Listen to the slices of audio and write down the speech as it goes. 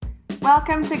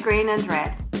Welcome to Green and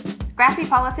Red, scrappy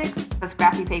politics for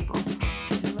scrappy people.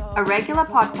 A regular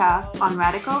podcast on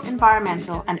radical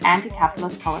environmental and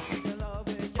anti-capitalist politics.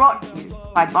 Brought to you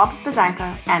by Bob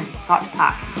Bazanko and Scott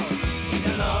Parkin.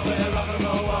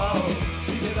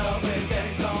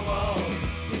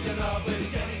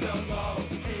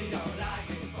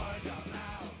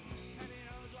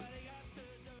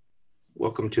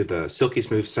 Welcome to the silky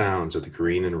smooth sounds of the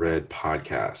Green and Red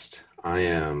podcast. I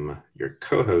am your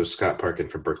co-host, Scott Parkin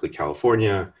from Berkeley,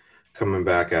 California, coming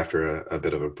back after a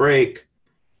bit of a break.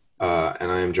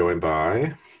 And I am joined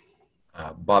by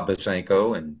Bob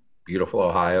Bazanko in beautiful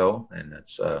Ohio, and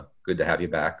it's good to have you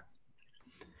back.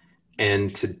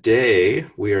 And today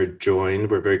we're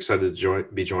very excited to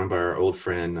be joined by our old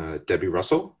friend, Debbie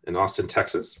Russell in Austin,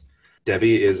 Texas.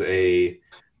 Debbie is a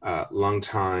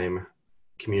longtime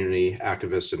community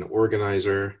activist and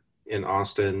organizer in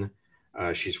Austin.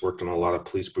 She's worked on a lot of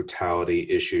police brutality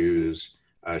issues.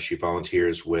 She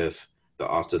volunteers with the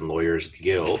Austin Lawyers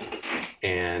Guild,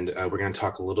 and we're going to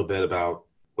talk a little bit about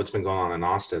what's been going on in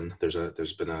Austin.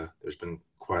 There's been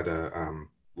quite a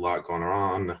lot going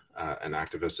on. An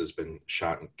activist has been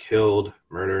shot and killed,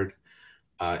 murdered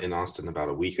in Austin about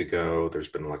a week ago. There's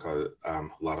been like a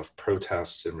lot of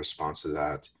protests in response to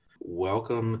that.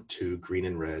 Welcome to Green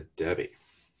and Red, Debbie.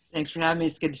 Thanks for having me.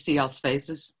 It's good to see y'all's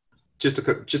faces. Just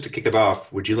to kick it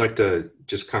off, would you like to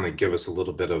just kind of give us a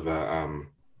little bit of a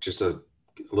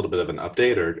little bit of an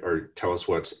update, or tell us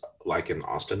what's like in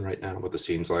Austin right now, what the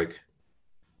scene's like?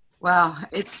 Well,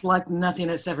 it's like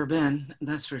nothing it's ever been,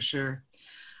 that's for sure.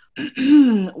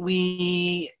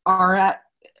 We are at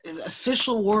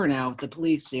official war now with the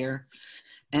police here,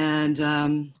 and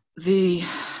the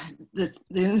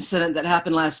incident that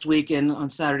happened last weekend on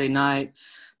Saturday night,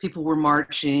 people were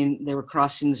marching, they were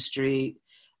crossing the street.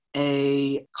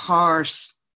 A car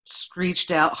screeched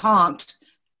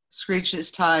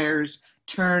its tires,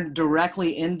 turned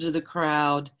directly into the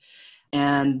crowd,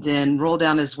 and then rolled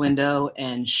down his window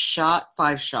and shot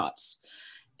 5 shots.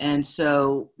 And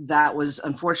so that was,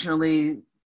 unfortunately,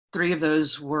 3 of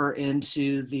those were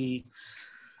into the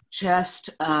chest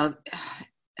and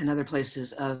other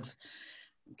places of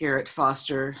Garrett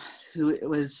Foster, who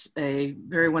was a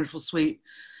very wonderful, sweet,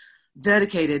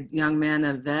 dedicated young man,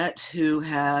 a vet who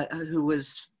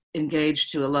was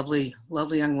engaged to a lovely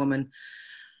young woman,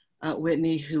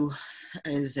 Whitney, who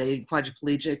is a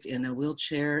quadriplegic in a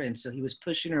wheelchair, and so he was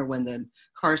pushing her when the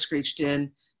car screeched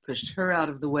in, pushed her out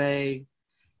of the way,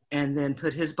 and then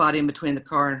put his body in between the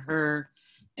car and her,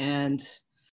 and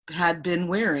had been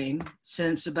wearing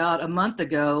since about a month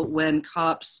ago when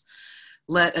cops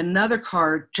let another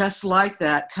car just like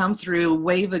that come through,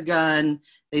 wave a gun.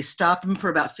 They stopped him for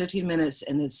about 15 minutes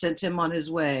and then sent him on his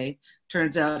way.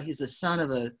 Turns out he's the son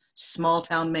of a small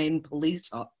town Maine police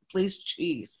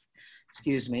chief.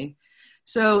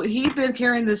 So he'd been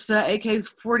carrying this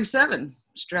AK-47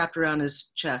 strapped around his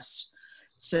chest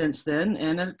since then,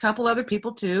 and a couple other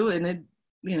people too. And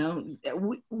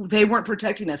they weren't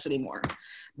protecting us anymore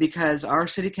because our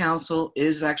city council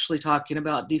is actually talking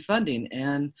about defunding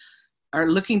and are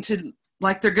looking to,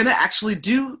 like, they're going to actually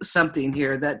do something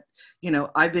here that,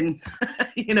 I've been,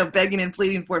 begging and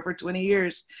pleading for 20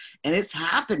 years, and it's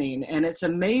happening, and it's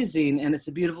amazing, and it's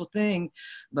a beautiful thing.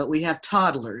 But we have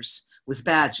toddlers with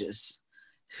badges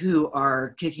who are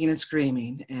kicking and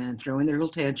screaming and throwing their little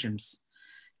tantrums,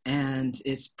 and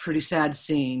it's pretty sad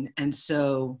scene. And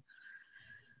so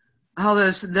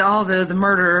the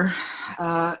murder,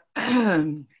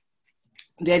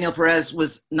 Daniel Perez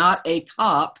was not a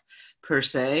cop per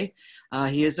se.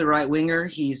 He is a right-winger.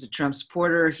 He's a Trump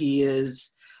supporter. He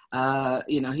is,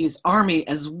 he's Army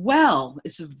as well.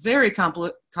 It's a very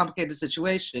complicated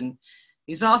situation.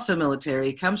 He's also military.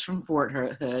 He comes from Fort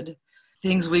Hood.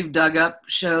 Things we've dug up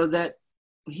show that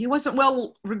he wasn't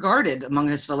well regarded among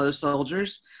his fellow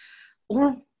soldiers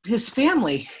or his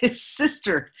family. His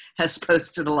sister has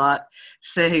posted a lot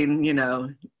saying,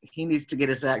 he needs to get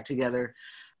his act together.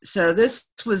 So this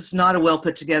was not a well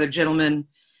put together gentleman.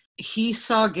 He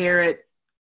saw Garrett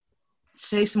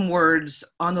say some words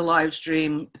on the live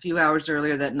stream a few hours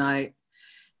earlier that night,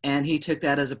 and he took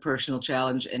that as a personal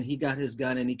challenge, and he got his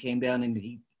gun and he came down and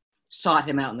he sought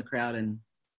him out in the crowd and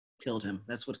killed him.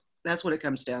 That's what it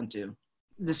comes down to.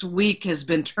 This week has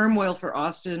been turmoil for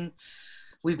Austin.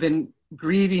 We've been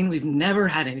grieving. We've never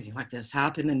had anything like this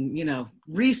happen in,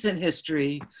 recent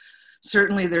history.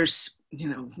 Certainly there's,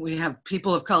 we have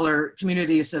people of color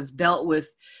communities have dealt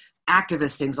with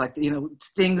activist things like,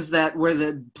 things that where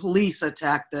the police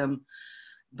attack them,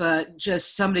 but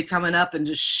just somebody coming up and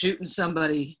just shooting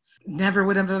somebody, never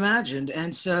would have imagined.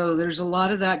 And so there's a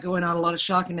lot of that going on, a lot of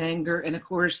shock and anger. And of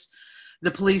course,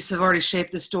 the police have already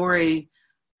shaped the story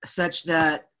such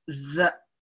that the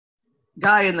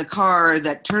guy in the car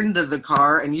that turned into the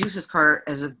car and used his car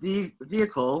as a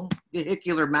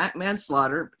vehicular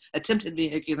manslaughter, attempted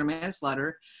vehicular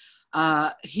manslaughter,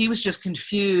 he was just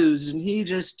confused and he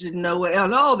just didn't know what, oh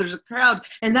no, there's a crowd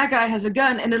and that guy has a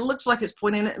gun and it looks like it's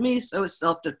pointing at me, so it's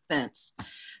self-defense.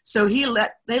 So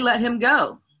they let him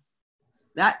go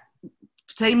that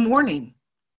same morning.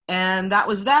 And that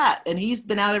was that. And he's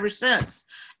been out ever since.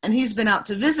 And he's been out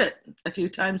to visit a few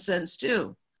times since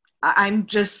too. I'm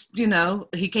just,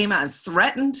 he came out and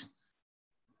threatened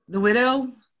the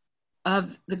widow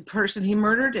of the person he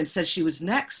murdered and said she was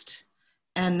next.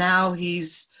 And now he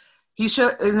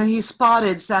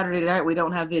spotted Saturday night. We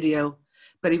don't have video,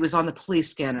 but he was on the police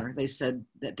scanner. They said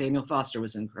that Daniel Foster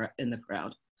was in the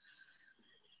crowd.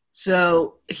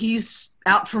 So he's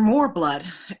out for more blood.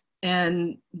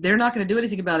 And they're not going to do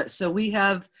anything about it. So we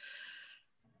have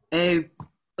a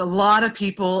lot of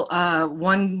people,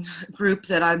 one group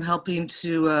that I'm helping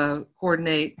to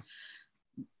coordinate.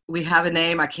 We have a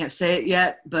name, I can't say it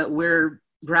yet, but we're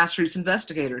grassroots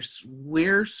investigators.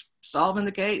 We're solving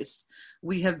the case.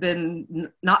 We have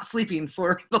been not sleeping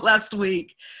for the last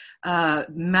week,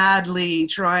 madly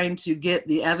trying to get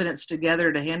the evidence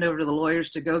together to hand over to the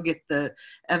lawyers to go get the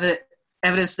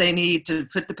evidence they need to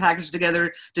put the package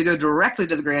together to go directly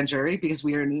to the grand jury, because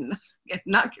we are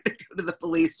not going to go to the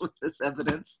police with this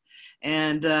evidence,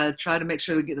 and try to make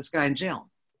sure we get this guy in jail.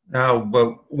 Now,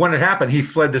 but when it happened, he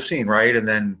fled the scene, right? And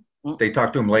then they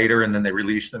talked to him later, and then they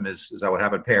released him. Is that what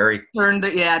happened, Perry? Turned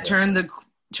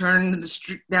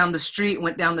down the street,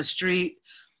 went down the street.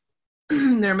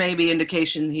 There may be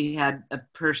indication he had a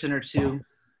person or two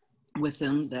with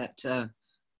him that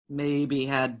maybe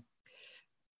had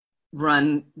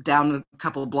run down a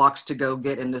couple of blocks to go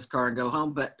get in this car and go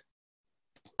home. But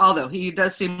although he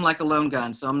does seem like a lone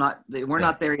gun, so we're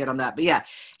not there yet on that. But yeah,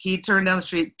 he turned down the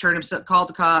street, called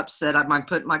the cops, said I might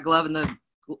put my glove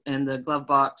in the glove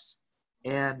box,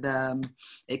 and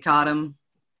they caught him,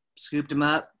 scooped him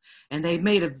up, and they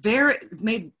made a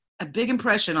big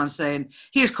impression on saying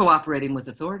he is cooperating with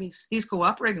authorities. He's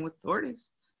cooperating with authorities,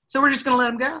 so we're just going to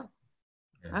let him go.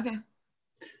 Yeah. Okay.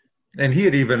 And he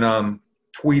had even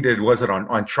tweeted, was it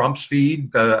on Trump's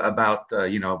feed about,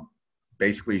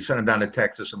 basically send him down to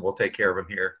Texas and we'll take care of him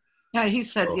here. Yeah, he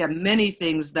said, many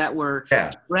things that were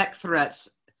direct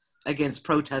threats against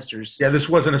protesters. Yeah, this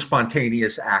wasn't a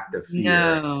spontaneous act of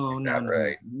fear. No,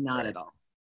 right. Not at all.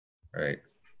 Right.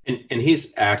 And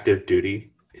he's active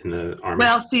duty in the Army?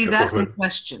 Well, see, that's the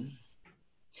question.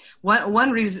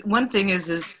 One thing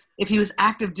is if he was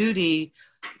active duty,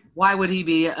 why would he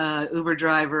be a Uber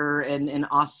driver in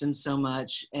Austin so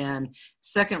much? And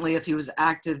secondly, if he was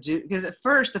active duty, because at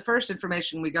first, the first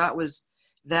information we got was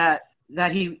that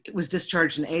he was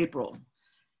discharged in April.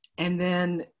 And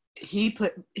then he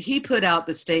put out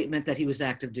the statement that he was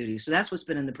active duty. So that's what's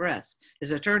been in the press.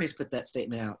 His attorneys put that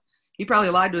statement out. He probably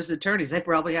lied to his attorneys. They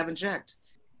probably haven't checked.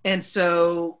 And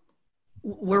so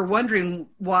we're wondering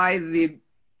why the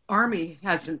Army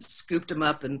hasn't scooped him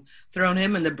up and thrown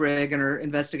him in the brig and are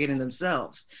investigating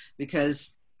themselves,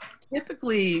 because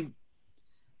typically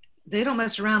they don't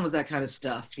mess around with that kind of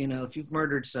stuff. If you've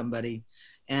murdered somebody,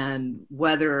 and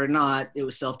whether or not it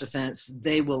was self-defense,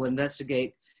 they will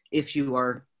investigate if you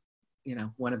are,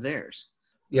 one of theirs.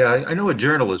 Yeah, I know a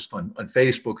journalist on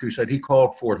Facebook who said he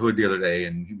called Fort Hood the other day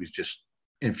and he was just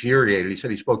infuriated. He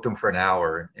said he spoke to him for an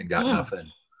hour and got nothing.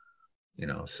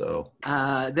 So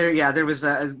there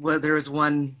was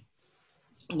one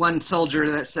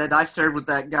soldier that said, I served with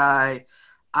that guy.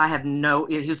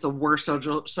 He was the worst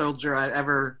soldier I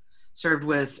ever served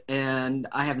with, and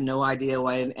I have no idea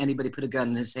why anybody put a gun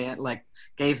in his hand,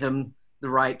 gave him the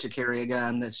right to carry a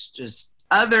gun. That's just,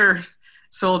 other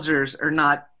soldiers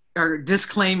are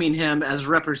disclaiming him as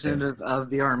representative of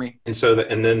the Army. And so,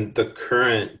 and then the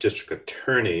current district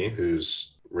attorney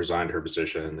who's resigned her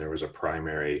position, there was a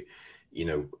primary.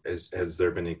 Has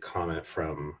there been any comment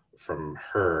from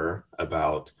her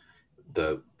about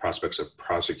the prospects of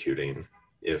prosecuting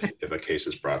if a case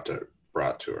is brought to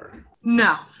her?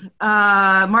 No.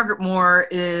 Margaret Moore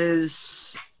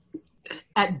is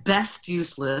at best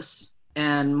useless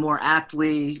and more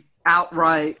aptly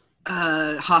outright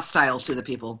hostile to the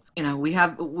people. We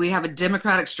have a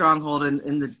Democratic stronghold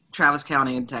in the Travis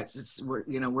County in Texas. Where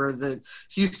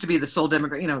used to be the sole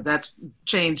Democrat. That's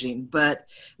changing, but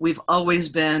we've always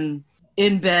been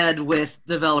in bed with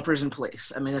developers and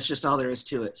police. I mean, that's just all there is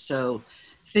to it. So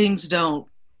things don't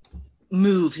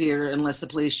move here unless the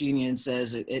police union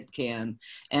says it can.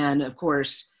 And of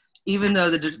course, even though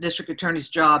the district attorney's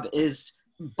job is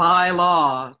by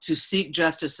law to seek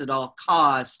justice at all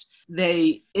costs,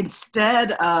 they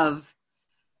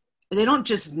don't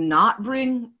just not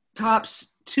bring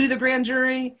cops to the grand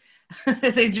jury.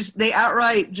 they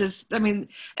outright and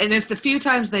if the few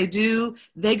times they do,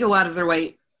 they go out of their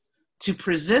way to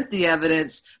present the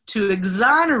evidence to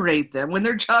exonerate them when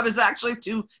their job is actually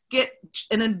to get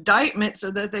an indictment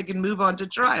so that they can move on to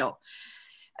trial.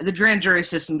 The grand jury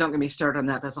system, don't get me started on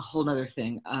that. That's a whole other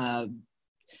thing. The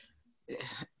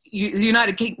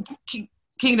United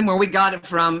Kingdom, where we got it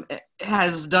from,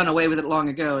 has done away with it long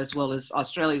ago, as well as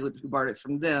Australia, who borrowed it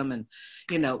from them, and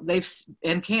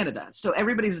and Canada. So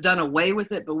everybody's done away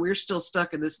with it, but we're still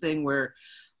stuck in this thing where,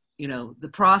 the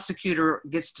prosecutor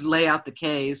gets to lay out the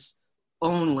case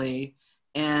only,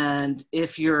 and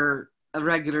if you're a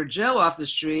regular Joe off the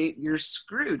street, you're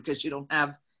screwed because you don't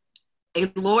have a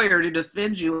lawyer to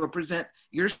defend you or present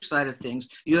your side of things.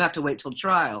 You have to wait till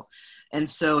trial, and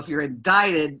so if you're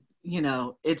indicted,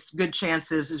 it's good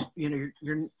chances, you're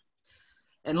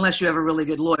unless you have a really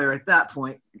good lawyer at that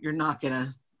point, you're not going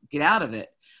to get out of it.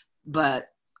 But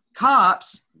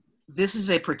cops, this is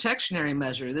a protectionary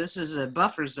measure. This is a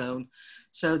buffer zone,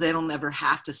 so they don't ever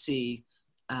have to see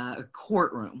a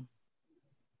courtroom.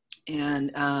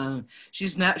 And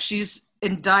she's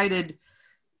indicted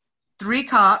 3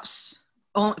 cops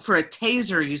for a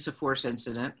taser use of force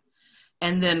incident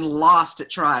and then lost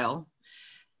at trial.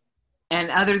 And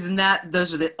other than that,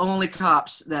 those are the only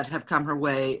cops that have come her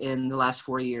way in the last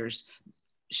 4 years.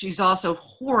 She's also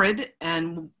horrid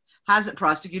and hasn't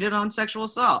prosecuted on sexual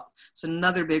assault. It's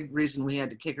another big reason we had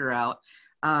to kick her out.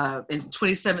 In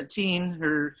 2017,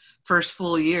 her first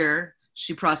full year,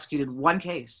 she prosecuted 1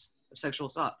 case of sexual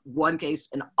assault, 1 case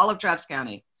in all of Travis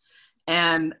County.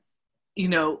 And,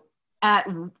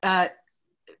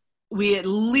 we at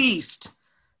least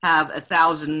have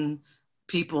 1,000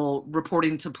 people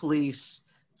reporting to police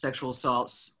sexual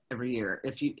assaults every year.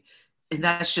 And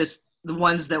that's just the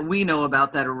ones that we know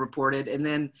about that are reported. And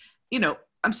then,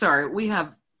 I'm sorry, we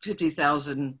have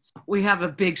 50,000. We have a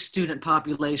big student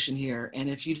population here. And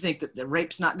if you think that the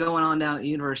rape's not going on down at the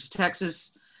University of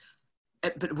Texas,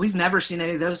 but we've never seen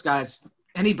any of those guys,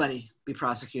 anybody be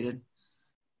prosecuted.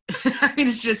 I mean,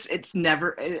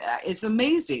 it's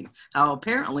amazing how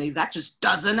apparently that just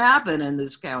doesn't happen in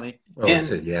this county. Well,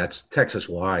 it's Texas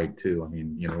wide too. I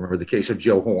mean, remember the case of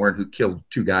Joe Horn, who killed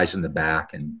 2 guys in the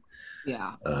back, and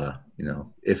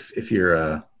if you're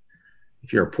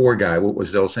a poor guy, what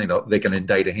was those saying? They can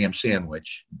indict a ham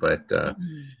sandwich, but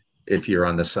if you're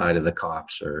on the side of the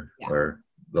cops or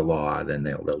the law, then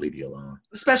they'll leave you alone.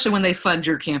 Especially when they fund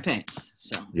your campaigns.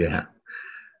 So yeah.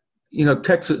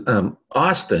 Texas,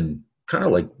 Austin, kind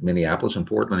of like Minneapolis and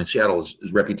Portland and Seattle,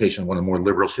 is reputation one of the more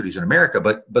liberal cities in America.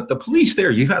 But the police there,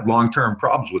 you've had long-term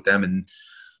problems with them, and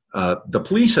the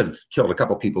police have killed a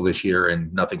couple people this year,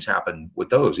 and nothing's happened with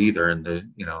those either.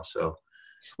 And so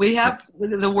we have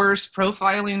the worst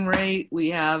profiling rate.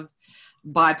 We have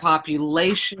by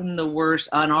population the worst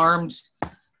unarmed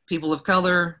people of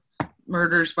color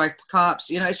murders by cops.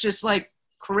 It's just like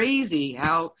crazy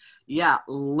how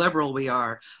liberal we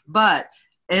are, but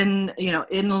in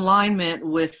alignment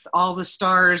with all the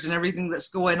stars and everything that's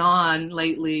going on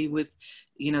lately with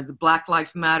the Black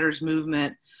Lives Matters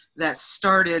movement that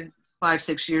started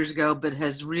 5-6 years ago but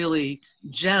has really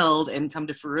gelled and come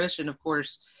to fruition, of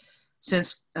course,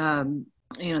 since the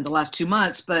last 2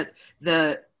 months. But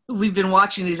we've been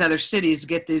watching these other cities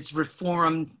get these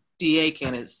reform DA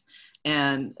candidates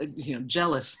and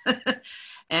jealous.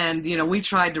 And we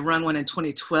tried to run one in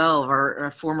 2012.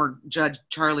 Our former judge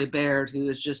Charlie Baird, who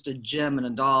is just a gem and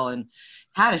a doll and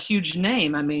had a huge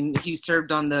name. I mean, he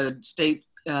served on the state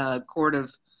court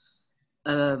of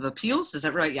appeals. Is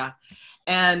that right? Yeah.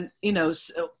 And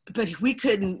but we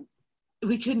couldn't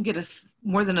get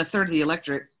more than a third of the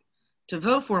electorate to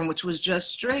vote for him, which was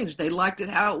just strange. They liked it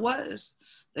how it was.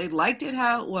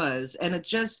 And it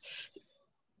just,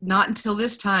 not until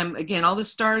this time, again, all the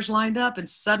stars lined up and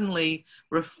suddenly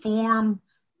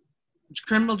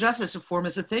criminal justice reform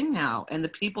is a thing now, and the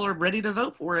people are ready to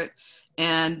vote for it.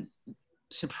 And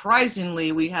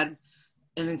surprisingly, we had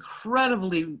an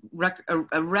incredibly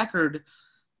record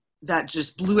that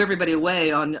just blew everybody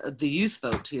away on the youth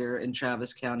vote here in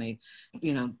Travis County.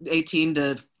 18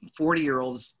 to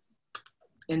 40-year-olds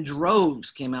in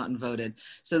droves came out and voted.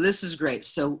 So this is great.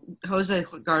 So Jose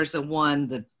Garza won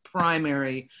the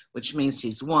primary, which means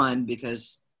he's won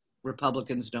because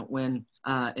Republicans don't win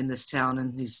in this town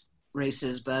in these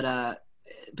races. But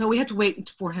we have to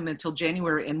wait for him until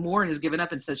January, and Moore has given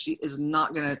up and said she is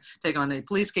not going to take on any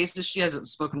police cases. She hasn't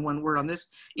spoken one word on this,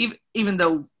 even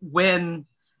though when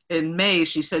in May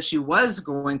she said she was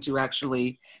going to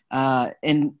actually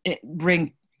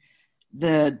bring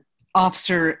the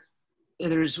officer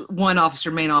there's one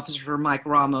main officer for Mike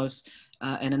Ramos,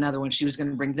 and another one. She was going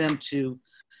to bring them to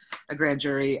a grand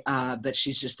jury, but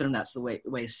she's just thrown that to the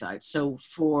wayside. So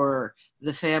for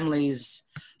the families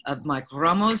of Mike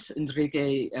Ramos,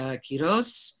 Enrique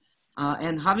Quiroz,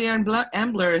 and Javier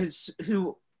Ambler,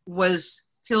 who was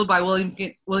killed by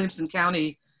Williamson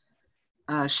County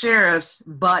sheriffs,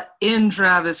 but in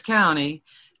Travis County,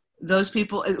 those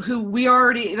people who it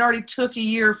already took a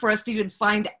year for us to even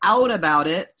find out about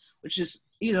it, which is,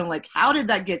 like, how did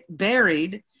that get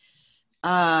buried?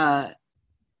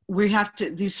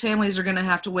 These families are going to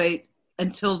have to wait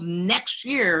until next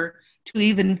year to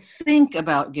even think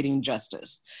about getting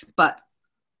justice. But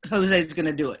Jose's going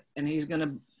to do it, and he's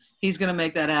going to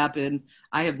make that happen.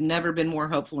 I have never been more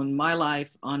hopeful in my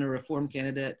life on a reform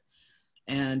candidate.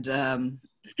 And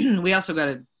we also got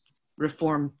a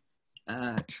reform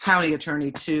county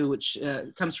attorney too, which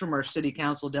comes from our city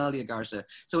council, Delia Garza.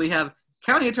 So we have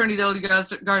county attorney Delia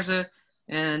Garza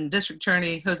and district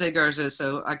attorney Jose Garza.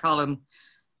 So I call him,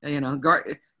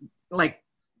 like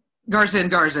Garza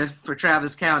and Garza for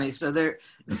Travis County. So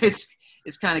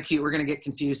it's kind of cute. We're going to get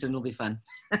confused and it'll be fun.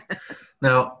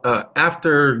 Now,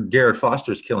 after Garrett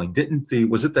Foster's killing,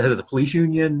 was it the head of the police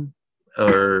union,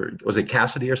 or was it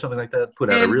Cassidy or something like that,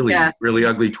 put out a really, really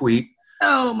ugly tweet?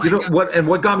 Oh my God.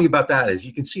 What got me about that is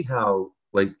you can see how,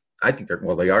 like, I think they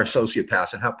are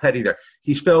sociopaths, and how petty they're.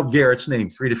 He spelled Garrett's name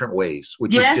 3 different ways,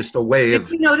 which is just a way of.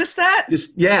 Did you notice that?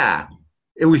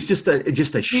 It was just a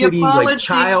shitty, like,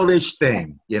 childish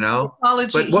thing,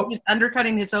 Apology. He was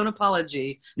undercutting his own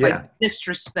apology by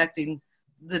disrespecting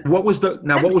the. What was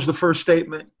the first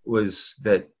statement? Was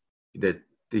that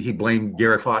he blamed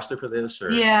Garrett Foster for this?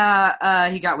 Or? Yeah,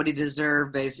 he got what he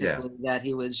deserved, basically. Yeah. That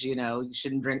he was, you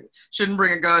shouldn't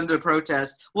bring a gun to a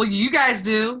protest. Well, you guys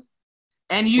do,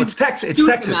 and you. Well, it's Texas.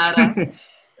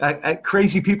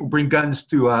 Crazy people bring guns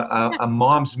to a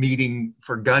mom's meeting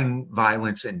for gun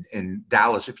violence in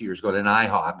Dallas a few years ago at an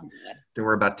IHOP. There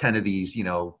were about 10 of these,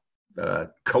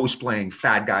 cosplaying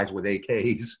fat guys with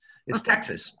AKs. It's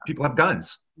Texas. People have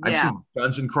guns. I've seen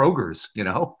guns in Kroger's,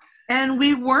 And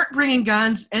we weren't bringing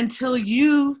guns until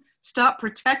you stopped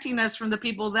protecting us from the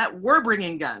people that were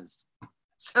bringing guns.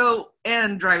 So,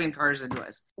 and driving cars into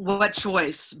us. What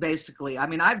choice, basically? I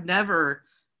mean, I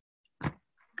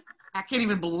can't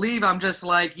even believe I'm just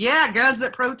like, guns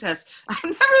at protests. I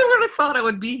never would have thought I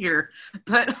would be here.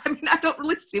 But, I mean, I don't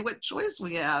really see what choice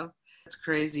we have. It's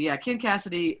crazy. Yeah, Ken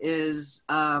Cassidy is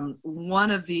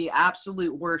one of the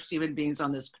absolute worst human beings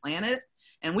on this planet.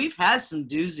 And we've had some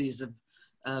doozies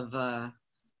of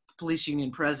police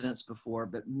union presidents before,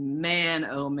 but man,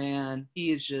 oh man,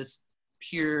 he is just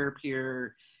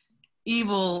pure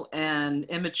evil and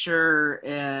immature,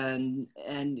 and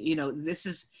this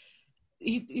is,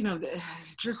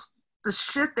 just the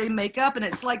shit they make up, and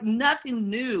it's like nothing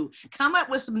new. Come up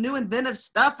with some new inventive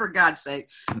stuff, for God's sake.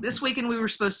 This weekend we were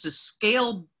supposed to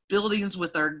scale buildings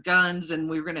with our guns, and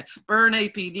we were going to burn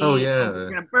APD. Oh, yeah. We were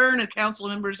going to burn a council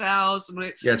member's house.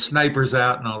 And snipers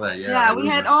out and all that. Yeah, we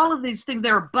had all of these things.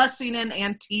 They were busing in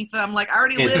Antifa. I'm like, I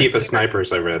already lived Antifa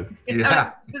snipers, I read.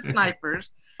 Yeah. The snipers.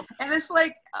 And it's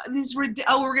like, we're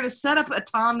going to set up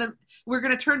we're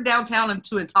going to turn downtown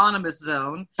into an autonomous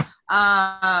zone.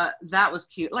 That was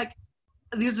cute. Like,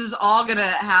 this is all going to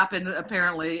happen,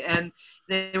 apparently, and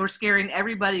they were scaring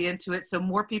everybody into it, so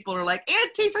more people are like,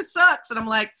 Antifa sucks, and I'm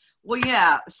like, well,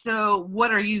 yeah, so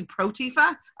what are you,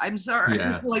 pro-Tifa? I'm sorry.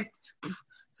 Yeah. Like,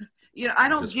 I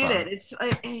don't get it. It's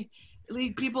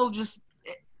like, people just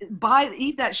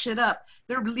eat that shit up.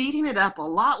 They're eating it up a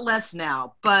lot less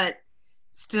now, but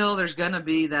still there's going to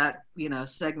be that,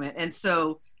 segment. And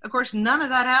so, of course, none of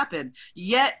that happened,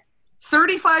 yet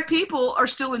 35 people are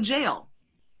still in jail.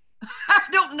 I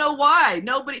don't know why.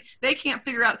 They can't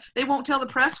figure out. They won't tell the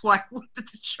press what the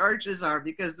charges are,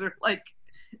 because they're like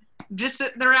just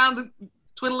sitting around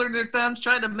twiddling their thumbs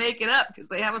trying to make it up because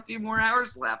they have a few more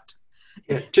hours left.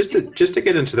 Yeah, just to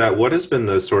get into that, what has been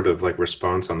the sort of like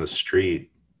response on the street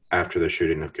after the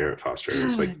shooting of Garrett Foster?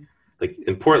 It's like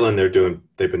in Portland,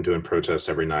 they've been doing protests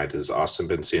every night. Has Austin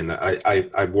been seeing that?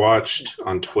 I watched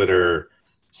on Twitter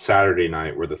Saturday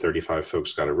night where the 35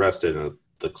 folks got arrested, and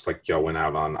looks like y'all went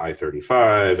out on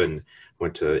I-35 and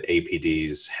went to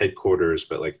APD's headquarters,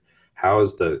 but like, how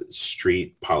has the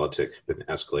street politic been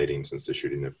escalating since the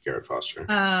shooting of Garrett Foster?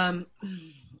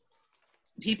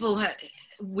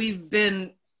 We've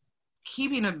been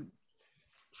keeping a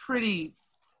pretty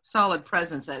solid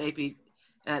presence at the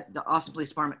Austin Police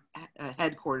Department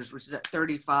headquarters, which is at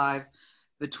 35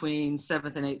 between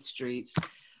 7th and 8th Streets.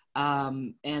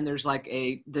 And there's like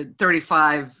the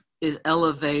 35 is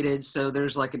elevated, so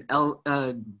there's like an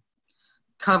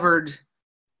covered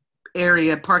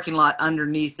area, parking lot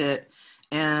underneath it.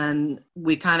 And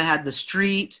we kind of had the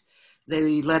street.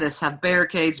 They let us have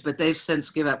barricades, but they've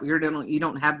since give up. You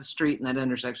don't have the street in that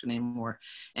intersection anymore.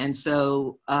 And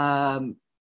so,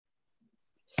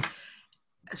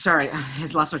 sorry, I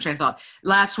lost my train of thought.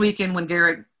 Last weekend when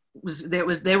Garrett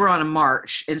they were on a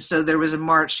march. And so there was a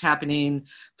march happening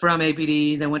from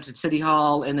APD, then went to City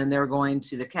Hall, and then they were going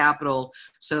to the Capitol.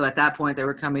 So at that point, they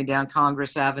were coming down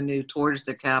Congress Avenue towards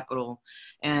the Capitol.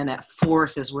 And at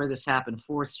 4th is where this happened,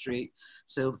 4th Street.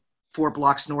 So 4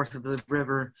 blocks north of the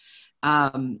river.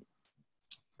 And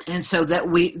so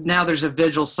now there's a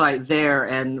vigil site there,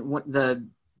 and the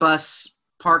bus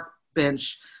park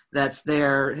bench that's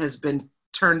there has been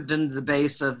turned into the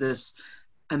base of this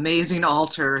amazing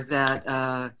altar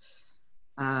that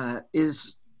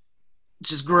is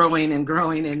just growing and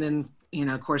growing, and then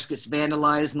of course gets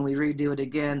vandalized and we redo it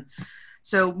again.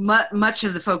 So much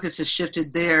of the focus has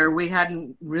shifted there. We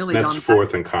hadn't really That's gone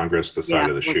 4th and Congress, the side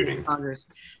of the shooting. Congress.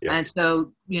 Yeah. And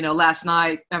so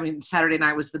Saturday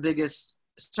night was the biggest.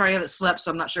 Sorry, I haven't slept,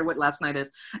 so I'm not sure what last night is.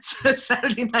 So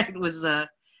Saturday night was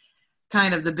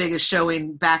kind of the biggest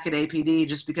showing back at APD,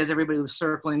 just because everybody was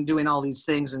circling, doing all these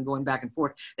things and going back and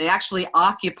forth. They actually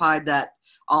occupied that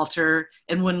altar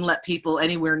and wouldn't let people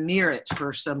anywhere near it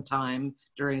for some time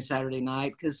during Saturday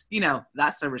night because,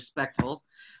 that's so respectful.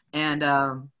 And,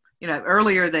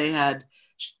 earlier they had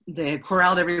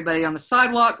corralled everybody on the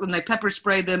sidewalk, then they pepper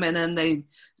sprayed them, and then they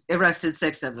arrested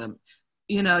 6 of them.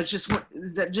 It's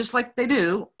just like they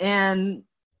do. And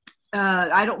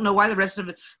I don't know why they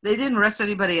didn't arrest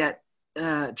anybody at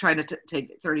trying to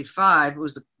take 35. It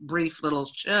was a brief little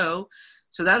show.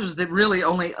 So that was the really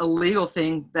only illegal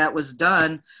thing that was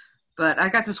done. But I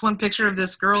got this one picture of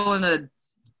this girl in a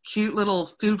cute little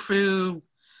foo-foo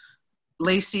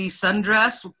lacy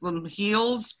sundress with some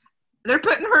heels. They're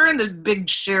putting her in the big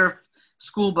sheriff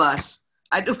school bus.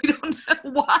 We don't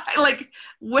know why. Like,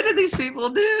 what do these people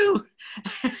do?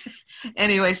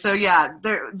 Anyway, so yeah,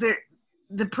 the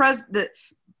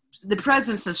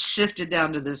presence has shifted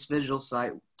down to this visual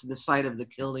site, to the site of the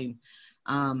killing.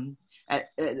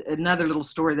 Another little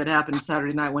story that happened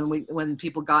Saturday night when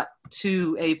people got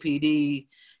to APD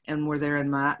and were there in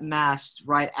mass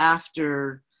right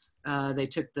after they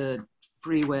took the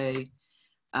freeway.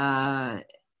 A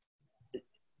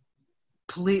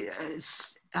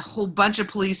whole bunch of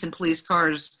police and police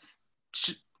cars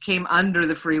came under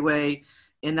the freeway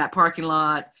in that parking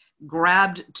lot,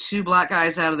 grabbed 2 black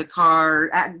guys out of the car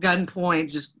at gunpoint,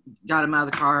 just got them out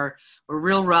of the car, were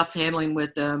real rough handling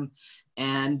with them,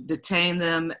 and detained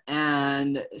them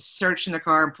and searched in the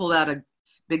car and pulled out a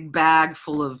big bag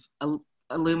full of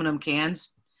aluminum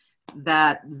cans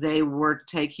that they were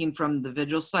taking from the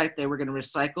vigil site. They were going to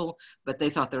recycle, but they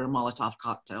thought they were Molotov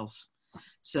cocktails.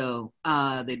 So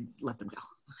they let them go.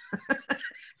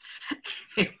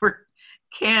 They were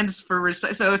cans for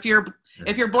recycling. So if you're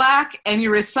black and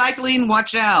you're recycling,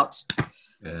 watch out.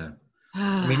 Yeah.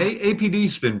 I mean,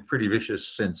 APD's been pretty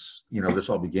vicious since, this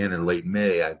all began in late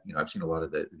May. I've seen a lot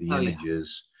of the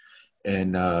images. Yeah.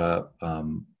 And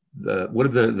what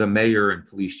have the mayor and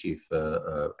police chief,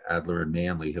 Adler and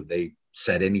Manley, have they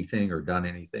said anything or done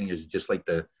anything? Is it just like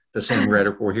the same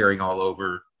rhetoric we're hearing all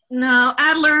over? No,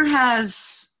 Adler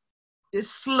is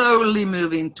slowly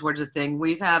moving towards a thing.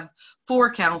 We have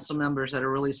 4 council members that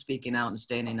are really speaking out and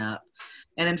standing up.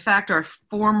 And in fact, our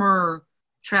former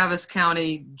Travis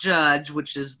County judge,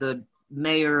 which is the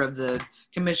mayor of the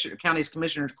county's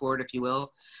commissioner's court, if you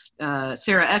will,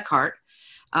 Sarah Eckhart,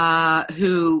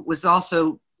 who was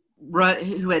also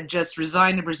who had just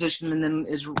resigned a position and then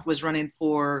was running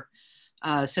for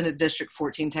Senate District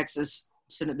 14, Texas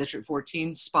Senate District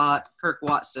 14 spot. Kirk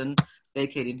Watson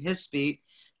vacating his seat.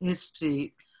 We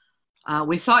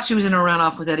thought she was in a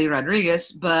runoff with Eddie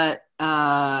Rodriguez, but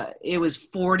it was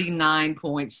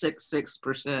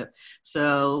 49.66%.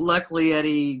 So luckily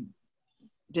Eddie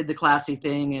did the classy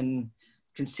thing and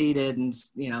conceded, and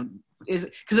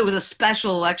because it was a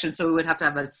special election, so we would have to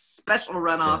have a special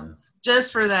runoff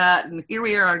just for that. And here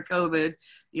we are on COVID,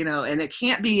 and it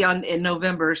can't be in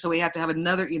November, so we have to have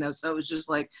another, so it was just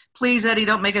like, please, Eddie,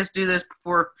 don't make us do this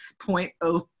before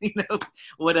 0.0,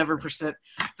 whatever percent,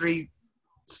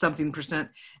 3-something percent.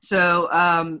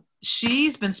 So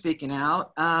she's been speaking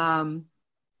out. I'm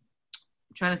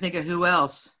trying to think of who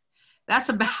else. That's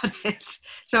about it.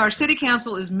 So our city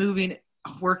council is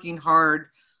working hard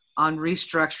on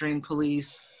restructuring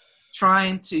police,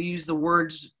 trying to use the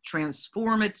words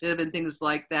transformative and things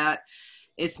like that.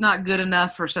 It's not good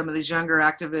enough for some of these younger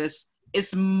activists.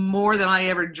 It's more than I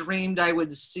ever dreamed I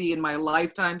would see in my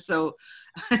lifetime. So,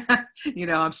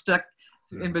 I'm stuck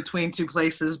in between 2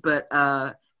 places, but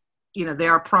they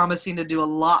are promising to do a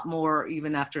lot more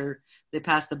even after they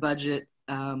pass the budget,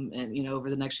 and over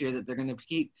the next year, that they're going to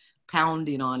keep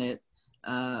pounding on it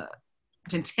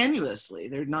continuously.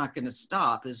 They're not going to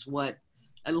stop, is what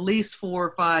at least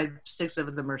 4, 5, 6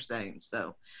 of them are saying.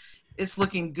 So it's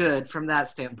looking good from that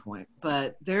standpoint.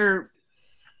 But they're,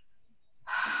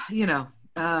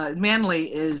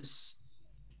 Manly is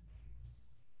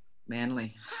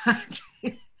Manly.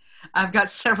 I've got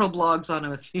several blogs on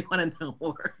him if you want to know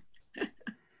more.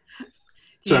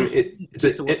 So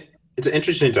it's an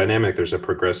interesting dynamic. There's a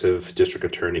progressive district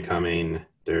attorney coming.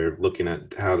 They're looking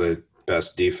at how to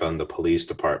best defund the police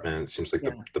department. It seems like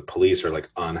the police are like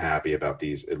unhappy about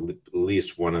these, at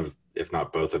least one of, if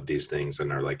not both of these things,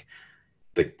 and are like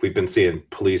we've been seeing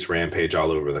police rampage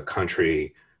all over the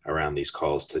country around these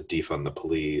calls to defund the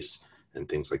police and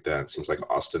things like that. It seems like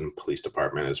Austin Police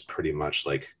Department is pretty much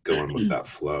like going with that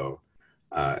flow,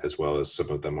 as well as some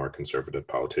of the more conservative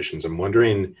politicians. I'm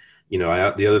wondering,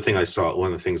 the other thing I saw,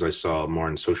 one of the things I saw more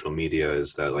on social media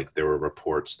is that like there were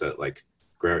reports that like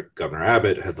Governor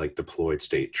Abbott had like deployed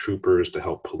state troopers to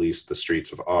help police the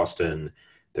streets of Austin.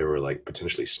 There were like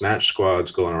potentially snatch squads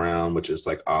going around, which is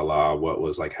like a la what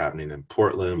was like happening in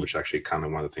Portland, which actually kind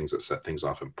of one of the things that set things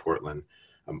off in Portland.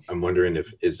 I'm wondering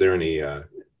is there any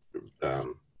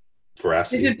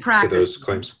veracity to those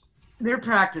claims? They're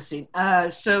practicing.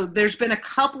 So there's been a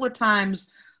couple of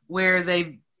times where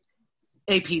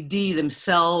APD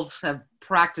themselves have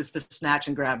practiced the snatch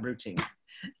and grab routine.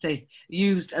 They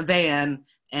used a van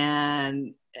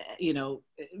and,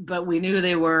 but we knew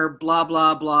they were blah,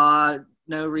 blah, blah,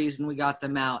 no reason, we got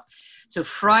them out. So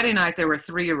Friday night, there were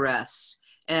 3 arrests,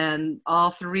 and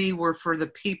all 3 were for the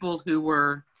people who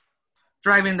were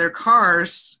driving their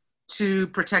cars to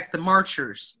protect the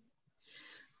marchers.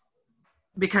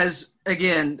 Because,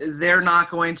 again, they're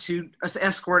not going to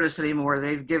escort us anymore.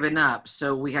 They've given up.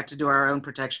 So we have to do our own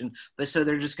protection. But so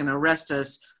they're just going to arrest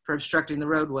us for obstructing the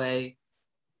roadway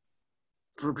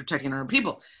for protecting our own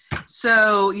people.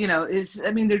 So, it's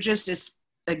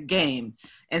a game.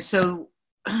 And so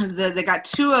they got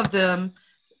 2 of them,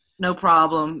 no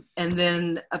problem. And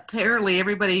then apparently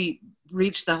everybody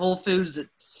reached the Whole Foods at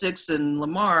 6 in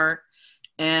Lamar,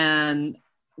 and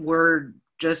we're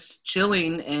just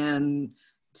chilling and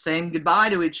saying goodbye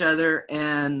to each other,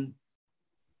 and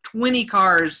 20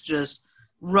 cars just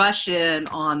rush in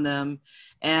on them,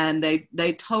 and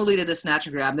they totally did a snatch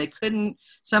and grab. They couldn't,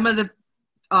 some of the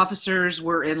officers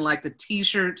were in like the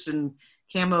t-shirts and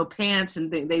camo pants, and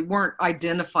they weren't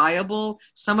identifiable.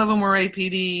 Some of them were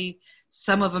APD,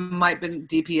 some of them might have been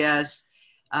DPS.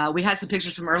 We had some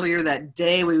pictures from earlier that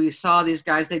day where we saw these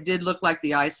guys. They did look like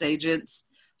the ICE agents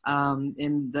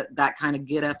in that kind of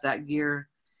get up, that gear.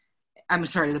 I'm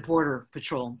sorry, the Border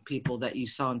Patrol people that you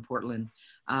saw in Portland.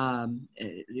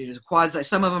 There's quasi,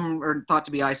 some of them are thought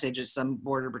to be ICE agents, some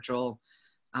Border Patrol.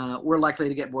 We're likely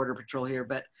to get Border Patrol here,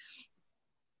 but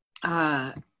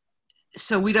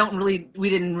so we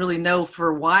didn't really know for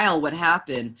a while what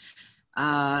happened.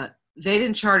 They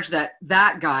didn't charge that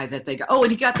guy that they got. Oh,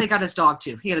 and they got his dog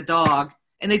too. He had a dog,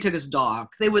 and they took his dog.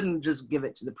 They wouldn't just give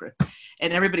it to the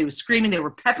and everybody was screaming. They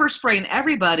were pepper spraying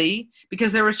everybody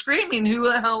because they were screaming, "Who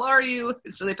the hell are you?"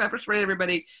 So they pepper sprayed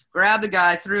everybody, grabbed the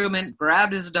guy, threw him in,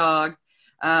 grabbed his dog.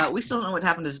 We still don't know what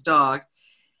happened to his dog,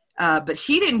 but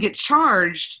he didn't get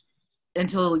charged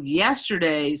until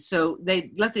yesterday. So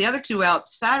they let the other 2 out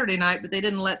Saturday night, but they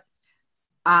didn't let.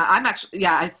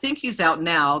 I think he's out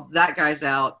now. That guy's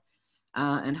out.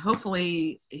 And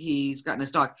hopefully he's gotten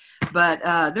his dog,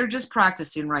 but they're just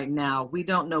practicing right now. We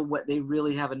don't know what they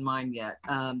really have in mind yet.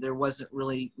 There wasn't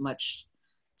really much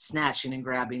snatching and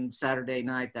grabbing Saturday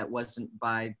night. That wasn't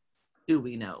by who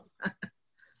we know.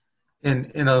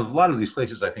 And in a lot of these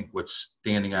places, I think what's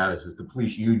standing out is the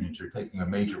police unions are taking a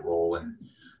major role in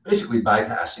basically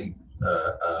bypassing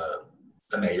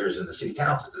the mayors and the city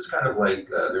councils. It's kind of like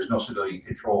there's no civilian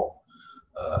control.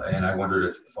 And I wondered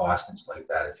if Austin's like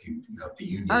that, if the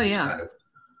union is kind of,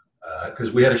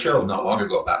 because we had a show not long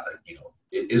ago about,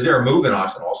 is there a move in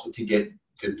Austin also to get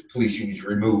the police unions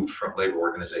removed from labor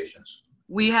organizations?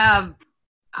 We have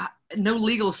no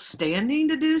legal standing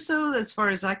to do so, as far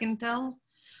as I can tell.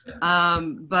 Yeah.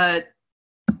 But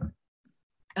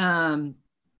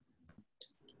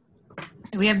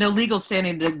we have no legal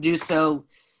standing to do so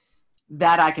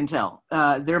that I can tell.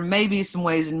 There may be some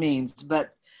ways and means,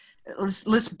 but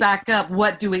let's back up.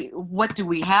 What do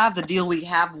we have? The deal we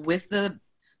have with the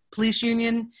police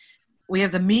union, we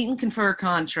have the meet and confer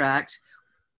contract.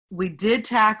 We did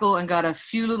tackle and got a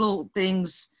few little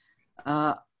things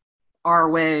our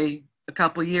way a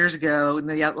couple of years ago, in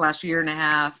the last year and a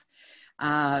half,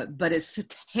 but it's a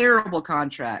terrible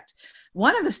contract.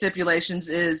 one of the stipulations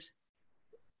is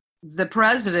the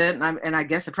president and I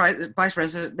guess the vice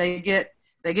president, they get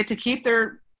to keep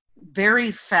their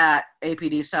very fat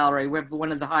APD salary. We have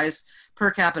one of the highest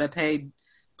per capita paid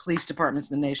police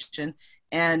departments in the nation,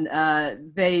 and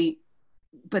they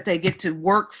get to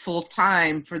work full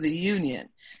time for the union.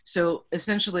 So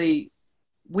essentially,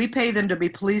 we pay them to be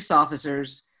police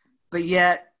officers, but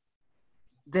yet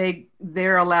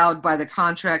they're allowed by the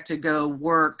contract to go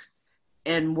work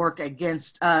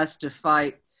against us to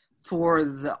fight for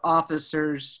the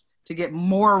officers to get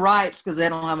more rights because they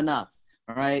don't have enough.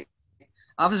 All right,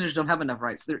 officers don't have enough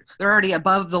rights. They're already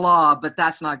above the law, but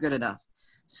that's not good enough.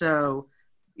 So,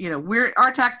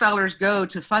 our tax dollars go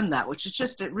to fund that, which is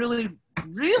just, it really,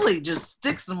 really just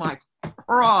sticks in my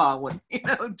craw when,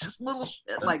 just little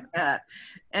shit like that.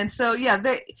 And so,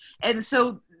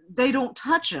 they don't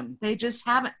touch them. They just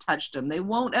haven't touched them. They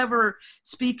won't ever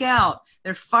speak out.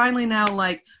 They're finally now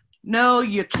like, no,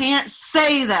 you can't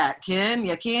say that, Ken.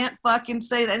 You can't fucking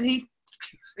say that. And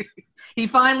he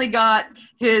finally got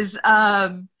his,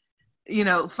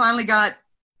 finally got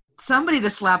somebody to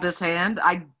slap his hand.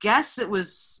 I guess it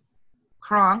was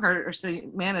Kronk, or city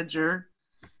manager,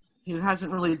 who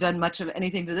hasn't really done much of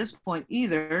anything to this point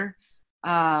either.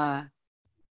 But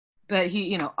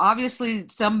he, obviously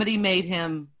somebody made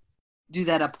him do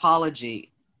that apology.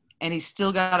 And he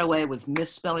still got away with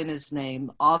misspelling his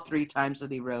name all 3 times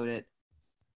that he wrote it,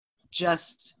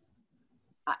 just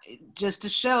to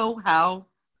show how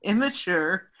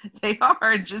immature they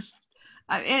are, that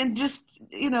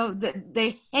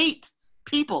they hate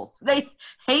people. They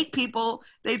hate people.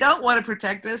 They don't want to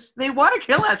protect us. They want to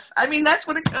kill us. I mean, that's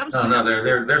what it comes to. No,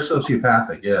 they're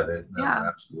sociopathic. Yeah,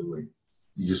 absolutely.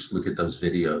 You just look at those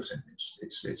videos and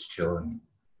it's chilling.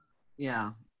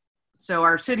 Yeah. So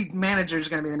our city manager is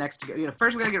going to be the next to go.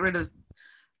 First we're going to get rid of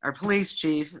our police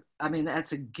chief. I mean,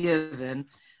 that's a given.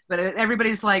 But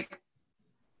everybody's like,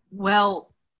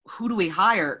 well, who do we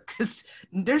hire? Because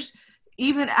there's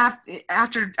even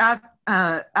after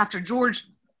George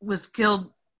was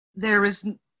killed, there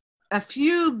was a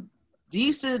few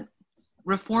decent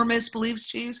reformist police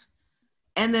chiefs,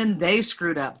 and then they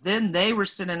screwed up. Then they were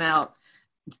sending out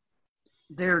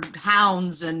their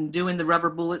hounds and doing the rubber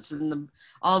bullets and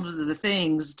all of the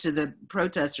things to the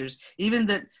protesters. Even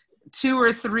that 2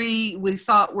 or 3 we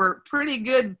thought were pretty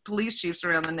good police chiefs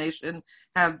around the nation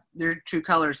have their true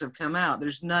colors have come out.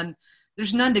 There's none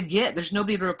to get. There's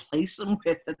nobody to replace them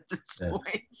with at this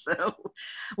point. So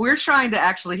we're trying to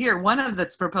actually here. One of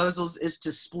the proposals is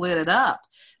to split up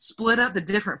the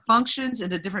different functions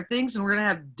into different things. And we're going to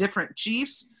have different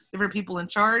chiefs, different people in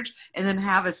charge, and then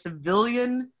have a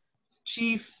civilian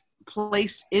chief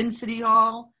place in City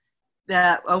Hall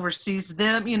that oversees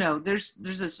them. There's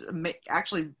this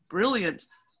actually brilliant,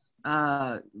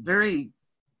 very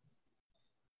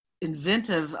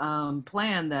inventive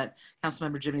plan that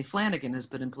Councilmember Jimmy Flanagan has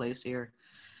put in place here.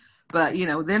 But,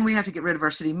 then we have to get rid of our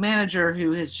city manager,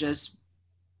 who has just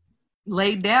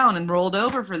laid down and rolled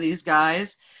over for these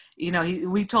guys.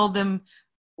 We told them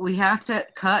we have to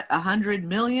cut $100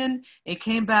 million. It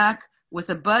came back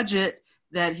with a budget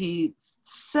that he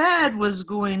said was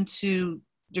going to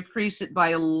decrease it by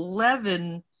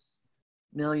 11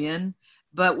 million,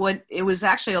 but when it was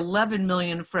actually 11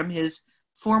 million from his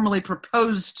formally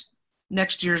proposed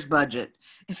next year's budget,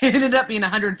 it ended up being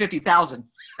 150,000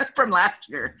 from last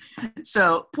year.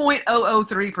 So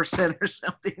 0.003% or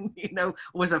something,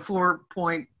 with a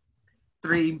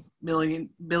 $4.3 billion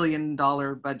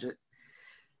budget,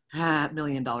 $1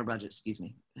 million budget, excuse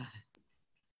me.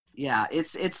 Yeah,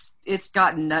 it's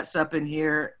gotten nuts up in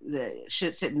here. The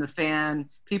shit's hitting the fan.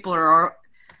 People are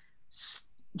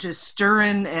just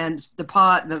stirring and the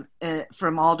pot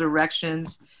from all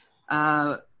directions.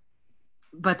 But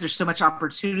there's so much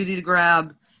opportunity to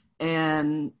grab,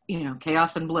 and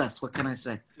chaos and bliss. What can I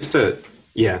say? It's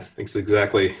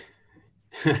exactly.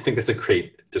 I think that's a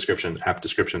great description, apt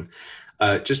description.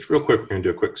 Just real quick, we're going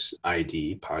to do a quick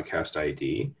podcast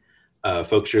ID.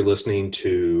 Folks, you're listening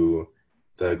to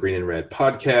the Green and Red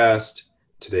podcast.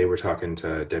 Today we're talking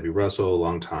to Debbie Russell,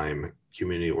 longtime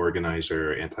community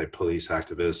organizer, anti-police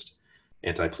activist,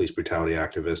 anti-police brutality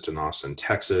activist in Austin,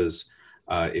 Texas.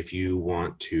 If you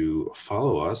want to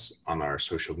follow us on our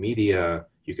social media,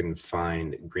 you can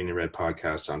find Green and Red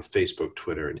Podcast on Facebook,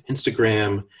 Twitter, and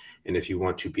Instagram. And if you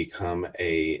want to become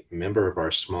a member of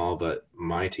our small but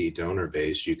mighty donor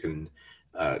base, you can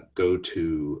go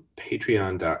to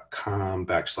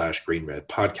patreon.com/Green Red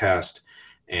Podcast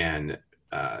and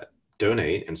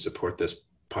donate and support this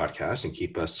podcast and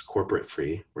keep us corporate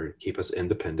free, or keep us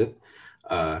independent.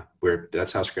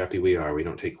 That's how scrappy we are. We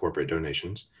don't take corporate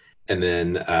donations. And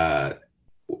then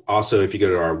Also, if you go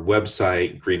to our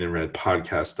website,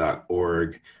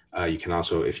 greenandredpodcast.org, you can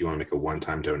also, if you want to make a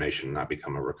one-time donation and not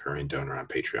become a recurring donor on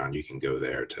Patreon, you can go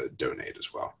there to donate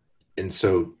as well. And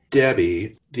so,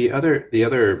 Debbie, the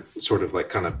other sort of like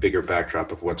kind of bigger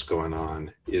backdrop of what's going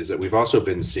on is that we've also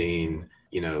been seeing,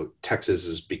 Texas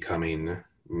is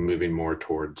moving more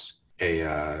towards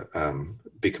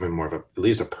becoming more of at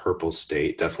least a purple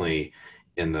state, definitely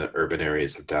in the urban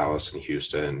areas of Dallas and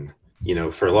Houston.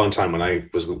 For a long time when I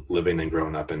was living and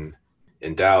growing up in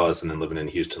Dallas and then living in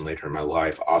Houston later in my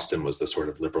life, Austin was the sort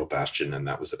of liberal bastion, and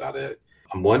that was about it.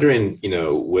 I'm wondering,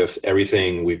 with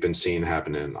everything we've been seeing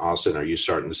happen in Austin, are you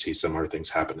starting to see similar things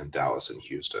happen in Dallas and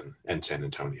Houston and San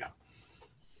Antonio?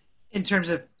 In terms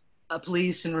of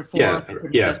police and reform?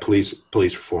 Yeah, police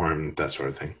reform, that sort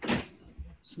of thing.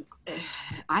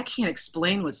 I can't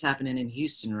explain what's happening in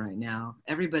Houston right now.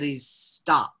 Everybody's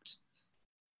stopped.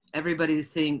 Everybody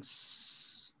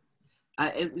thinks,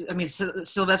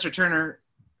 Sylvester Turner,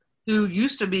 who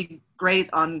used to be great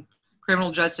on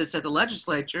criminal justice at the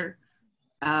legislature,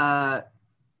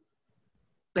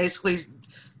 basically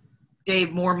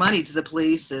gave more money to the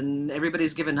police, and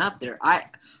everybody's given up there. I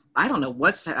don't know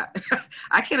what's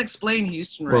I can't explain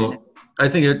Houston right now. I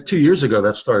think 2 years ago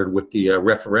that started with the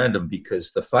referendum,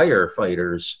 because the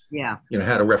firefighters,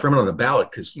 had a referendum on the ballot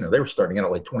because they were starting out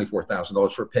at like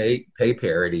 $24,000 for pay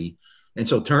parity, and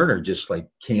so Turner just like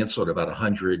canceled about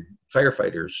 100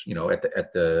 firefighters,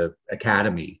 at the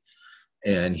academy,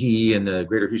 and he and the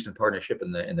Greater Houston Partnership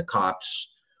and the cops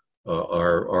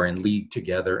are in league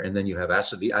together. And then you have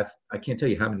Acevedo. I can't tell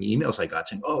you how many emails I got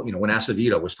saying, when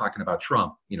Acevedo was talking about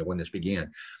Trump, when this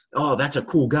began, that's a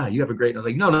cool guy. You have a great, and I was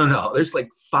like, no. There's like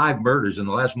 5 murders in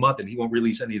the last month and he won't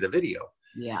release any of the video.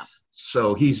 Yeah.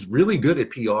 So he's really good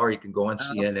at PR. He can go on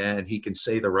CNN. He can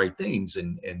say the right things.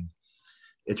 And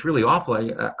it's really awful.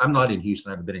 I'm not in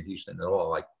Houston. I haven't been in Houston at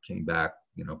all. I came back,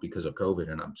 because of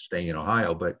COVID, and I'm staying in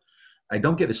Ohio, but I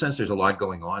don't get a sense there's a lot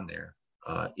going on there.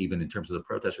 Even in terms of the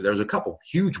protests, there was a couple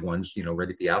huge ones, right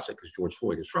at the outset, because George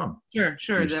Floyd is from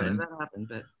sure Houston. that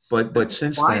happened, but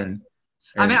since then,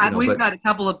 we've got a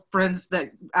couple of friends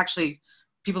that actually,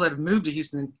 people that have moved to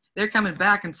Houston, they're coming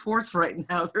back and forth right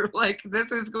now. They're like,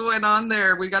 this is going on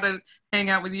there. We got to hang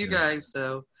out with you guys.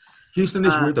 So Houston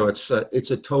is weird though. It's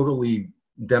a totally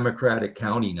Democratic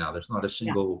county now. There's not a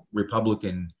single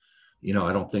Republican.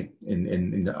 I don't think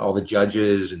in all the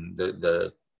judges and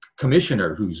the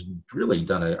commissioner, who's really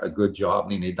done a good job,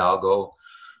 Nina Hidalgo,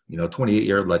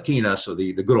 28-year Latina, so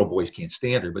the good old boys can't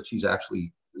stand her, but she's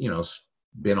actually,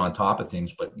 been on top of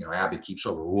things, but, Abbott keeps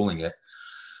overruling it.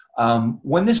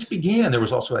 When this began, there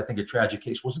was also, I think, a tragic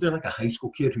case. Wasn't there like a high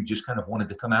school kid who just kind of wanted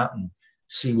to come out and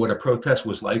see what a protest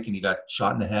was like, and he got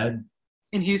shot in the head?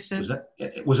 In Houston?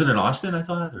 Was it in Austin, I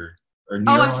thought, or near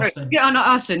Austin? Sorry. Yeah, no,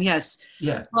 Austin, yes.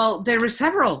 Yeah. Well, there were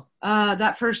several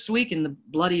that first week, in the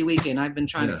bloody weekend. I've been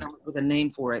trying to come up with a name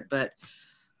for it, but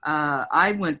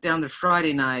I went down there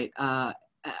Friday night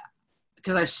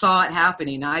because I saw it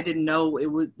happening. I didn't know it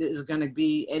was going to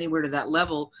be anywhere to that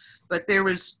level, but there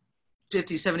was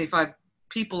 50, 75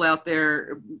 people out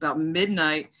there about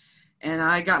midnight, and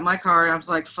I got my car, and I was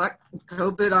like, fuck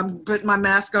COVID, I'm putting my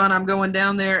mask on, I'm going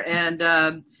down there,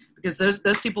 and because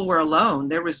those people were alone.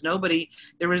 There was nobody.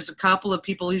 There was a couple of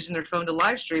people using their phone to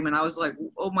live stream, and I was like,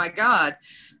 oh my God.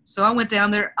 So I went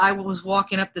down there. I was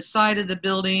walking up the side of the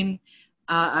building.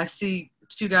 I see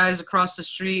 2 guys across the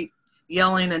street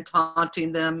yelling and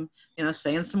taunting them,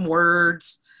 saying some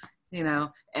words,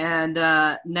 and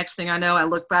next thing I know, I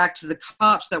look back to the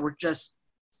cops that were just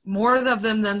more of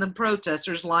them than the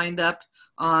protesters lined up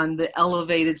on the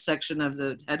elevated section of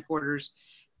the headquarters.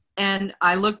 And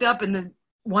I looked up, and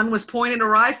one was pointing a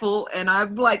rifle, and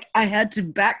I'm like, I had to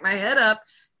back my head up.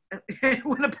 It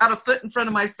went about a foot in front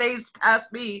of my face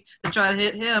past me to try to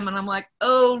hit him. And I'm like,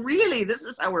 oh, really? This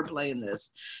is how we're playing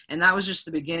this. And that was just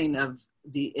the beginning of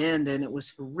the end, and it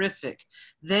was horrific.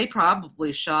 They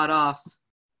probably shot off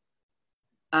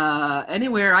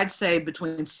anywhere, I'd say,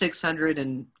 between 600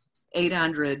 and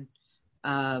 800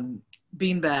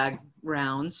 beanbag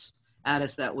rounds at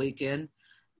us that weekend.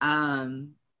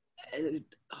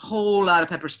 A whole lot of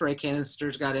pepper spray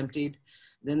canisters got emptied.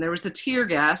 Then there was the tear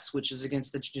gas, which is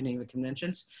against the Geneva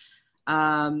Conventions.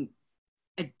 I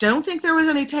don't think there was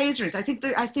any tasers. I think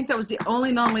that was the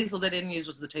only non-lethal they didn't use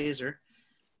was the taser,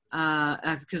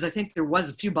 because I think there was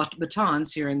a few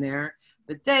batons here and there,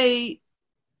 but they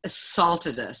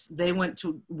assaulted us. They went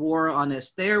to war on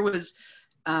us. There was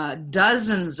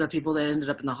dozens of people that ended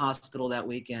up in the hospital that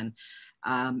weekend,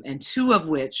 and 2 of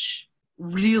which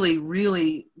really,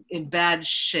 really in bad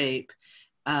shape.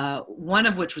 One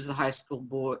of which was the high school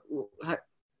boy,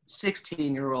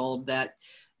 16-year-old that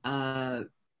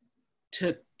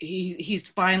he's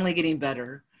finally getting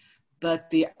better. But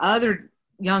the other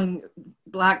young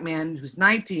Black man who's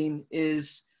 19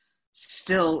 is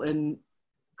still in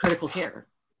critical care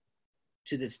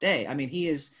to this day. I mean, he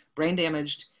is brain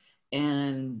damaged,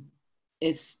 and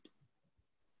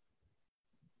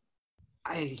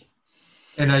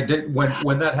And I did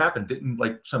when that happened. Didn't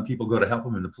like some people go to help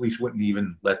him, and the police wouldn't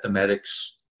even let the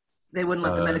medics. They wouldn't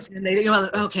let the medics in.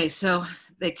 Okay, so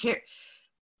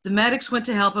the medics went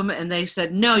to help him, and they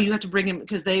said no, you have to bring him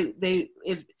because they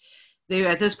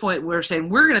at this point were saying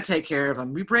we're going to take care of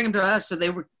him. We bring him to us. So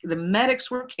the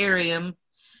medics were carrying him.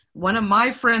 One of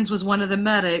my friends was one of the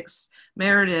medics,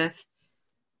 Meredith,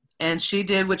 and she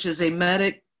did, which is a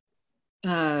medic.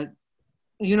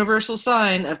 Universal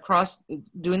sign of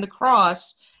doing the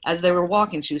cross as they were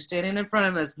walking. She was standing in front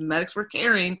of them as the medics were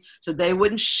carrying, so they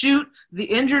wouldn't shoot the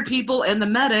injured people and the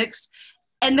medics,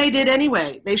 and they did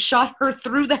anyway. They shot her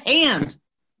through the hand.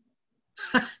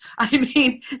 I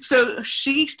mean, so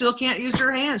she still can't use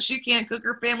her hands. She can't cook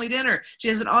her family dinner. She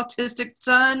has an autistic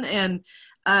son and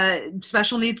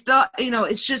special needs dog.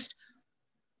 It's just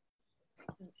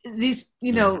these,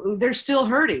 they're still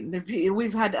hurting.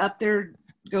 We've had to up their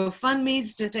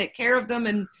GoFundMe's to take care of them,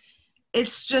 and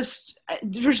it's just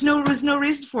there was no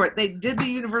reason for it. They did the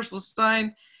universal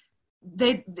sign.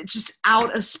 They just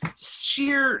out of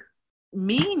sheer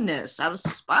meanness, out of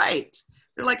spite.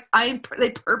 They're like,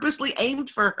 they purposely aimed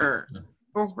for her. Yeah.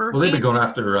 For her. Well, they've been going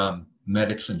after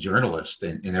medics and journalists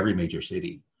in every major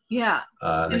city. Yeah.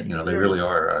 They really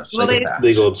are psychopaths.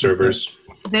 Legal observers.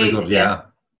 Yeah.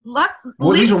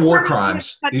 Well, these are war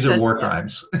crimes. These are war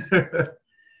crimes.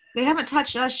 They haven't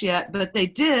touched us yet, but they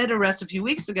did arrest a few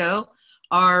weeks ago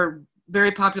our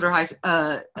very popular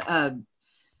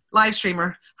live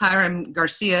streamer, Hiram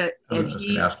Garcia. I was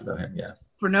going to ask about him, yeah.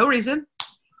 For no reason.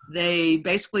 They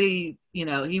basically,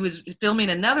 he was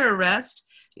filming another arrest.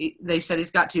 They said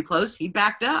he's got too close. He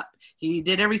backed up. He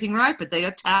did everything right, but they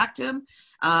attacked him,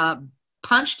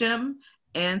 punched him,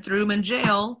 and threw him in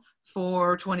jail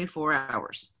for 24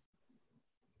 hours.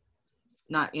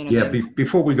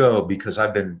 Before we go, because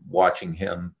I've been watching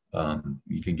him,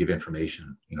 you can give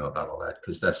information, about all that,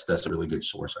 because that's a really good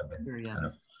source. I've been kind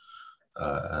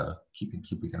of keeping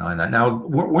an eye on that. Now,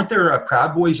 weren't there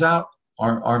Proud Boys out?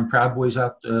 Armed Proud Boys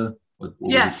out?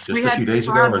 Yes, just a few days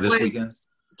ago or this weekend.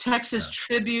 Texas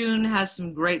Tribune has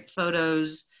some great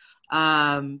photos. We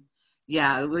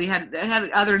had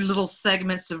other little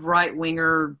segments of right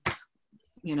winger,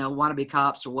 wannabe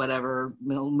cops or whatever,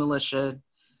 militia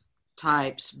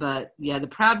types, but the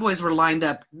Proud Boys were lined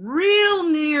up real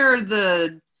near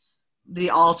the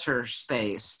altar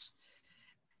space,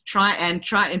 trying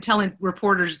telling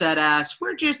reporters that asked,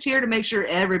 we're just here to make sure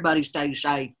everybody stays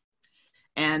safe,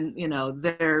 and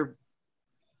they're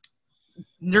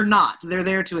not. They're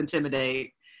there to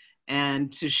intimidate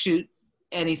and to shoot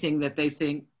anything that they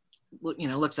think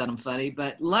looks at them funny.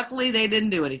 But luckily they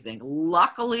didn't do anything.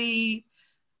 Luckily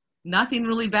nothing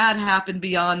really bad happened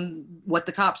beyond what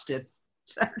the cops did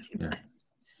Saturday night.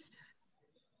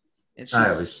 It's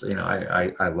just,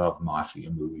 I love mafia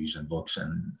movies and books,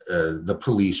 and the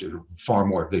police are far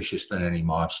more vicious than any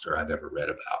mobster I've ever read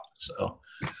about. So,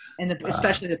 and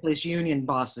especially the police union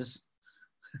bosses.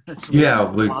 That's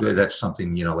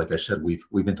something, like I said, we've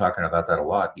been talking about that a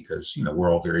lot, because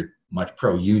we're all very much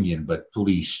pro-union, but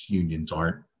police unions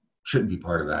shouldn't be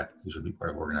part of that. They should be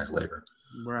part of organized labor.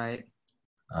 Right.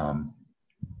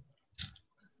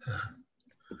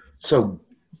 So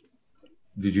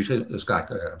did you say, Scott,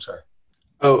 go ahead, I'm sorry.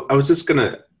 Oh, I was just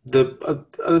the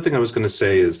other thing I was gonna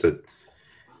say is that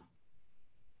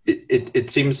it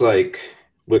seems like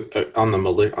on the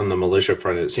militia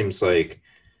front, it seems like,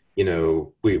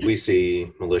 we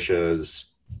see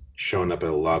militias showing up at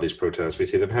a lot of these protests. We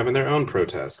see them having their own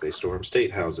protests. They storm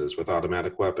state houses with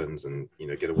automatic weapons and,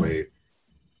 get away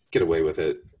with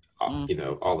it,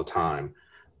 all the time.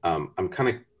 I'm kind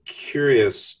of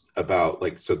curious about,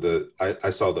 I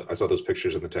saw those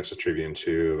pictures in the Texas Tribune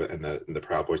too, and the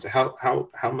Proud Boys. How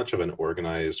much of an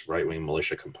organized right-wing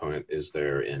militia component is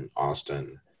there in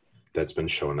Austin that's been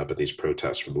showing up at these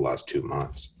protests for the last 2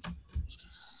 months?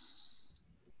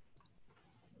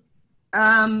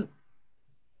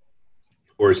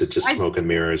 Or is it just smoke and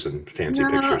mirrors and fancy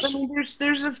pictures? I mean,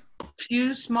 there's a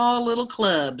few small little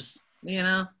clubs,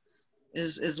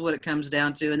 is what it comes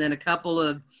down to, and then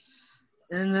and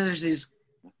then there's these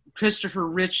Christopher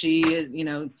Ritchie,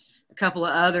 a couple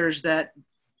of others that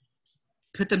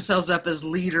put themselves up as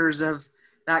leaders of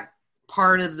that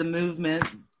part of the movement.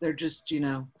 They're just,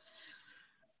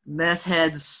 meth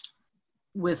heads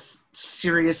with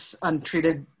serious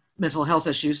untreated mental health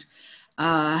issues.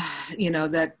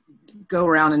 that go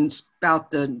around and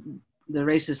spout the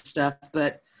racist stuff.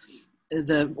 But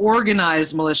the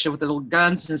organized militia with the little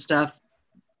guns and stuff,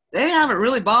 they haven't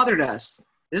really bothered us.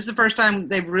 This is the first time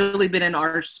they've really been in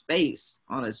our space,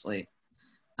 honestly.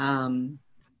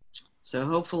 So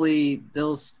hopefully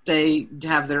they'll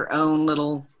have their own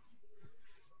little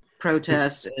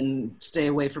protest and stay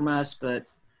away from us, but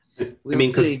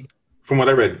we'll see. From what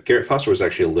I read, Garrett Foster was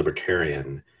actually a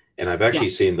libertarian, and I've actually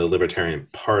seen the Libertarian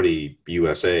Party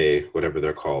USA, whatever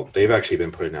they're called, they've actually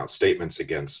been putting out statements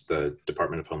against the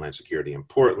Department of Homeland Security in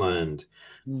Portland.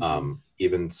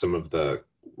 Even some of the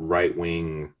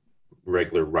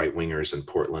regular right-wingers in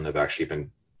Portland have actually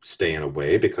been staying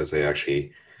away because they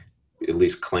actually at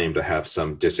least claim to have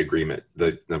some disagreement.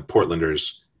 The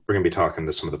Portlanders, we're going to be talking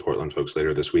to some of the Portland folks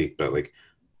later this week, but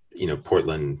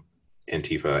Portland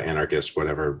Antifa, anarchists,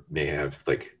 whatever,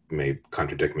 may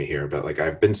contradict me here, but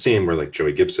I've been seeing where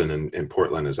Joey Gibson in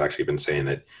Portland has actually been saying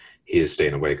that he is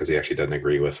staying away because he actually doesn't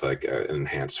agree with an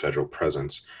enhanced federal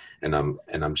presence. And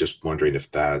I'm just wondering if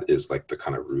that is the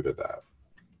kind of root of that.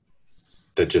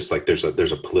 That just there's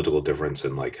a political difference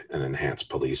in an enhanced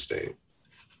police state.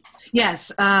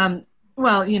 Yes.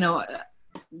 Well,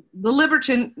 the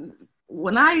libertarian,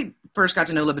 when I first got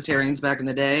to know libertarians back in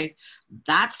the day,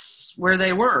 that's where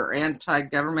they were,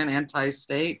 anti-government,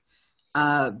 anti-state.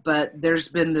 But there's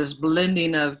been this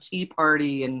blending of Tea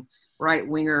Party and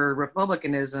right-winger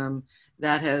republicanism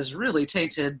that has really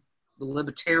tainted the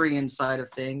libertarian side of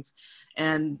things.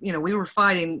 And, we were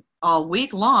fighting all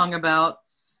week long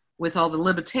with all the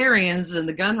libertarians and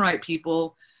the gun right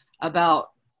people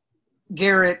about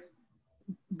Garrett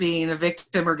being a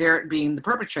victim or Garrett being the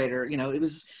perpetrator. It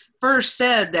was first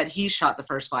said that he shot the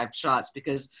first 5 shots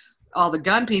because all the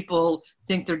gun people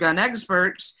think they're gun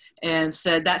experts and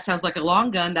said that sounds like a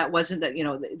long gun. That wasn't that,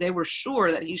 they were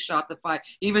sure that he shot the 5,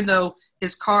 even though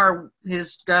his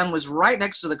gun was right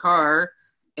next to the car.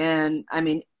 And I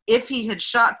mean, if he had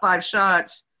shot 5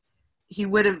 shots, he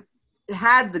would have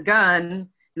had the gun.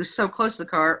 He was so close to the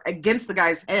car against the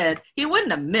guy's head. He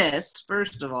wouldn't have missed,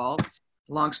 first of all.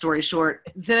 Long story short,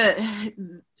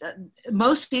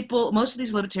 most of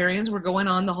these libertarians were going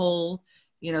on the whole,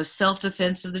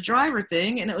 self-defense of the driver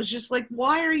thing. And it was just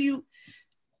why are you,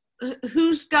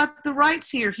 who's got the rights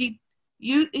here? He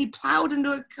plowed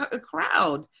into a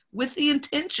crowd with the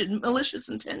intention, malicious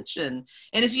intention.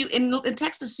 And if you, in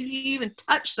Texas, if you even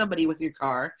touch somebody with your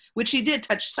car, which he did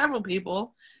touch several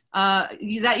people,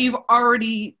 that you've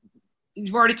already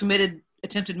committed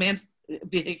attempted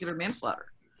vehicular manslaughter.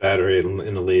 Battery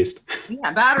in the least.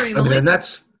 Yeah, battery in the least. And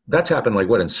that's happened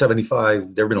in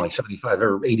 75, there have been 75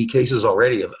 or 80 cases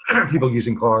already of people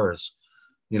using cars.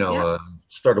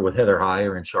 Started with Heather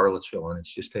Heyer in Charlottesville, and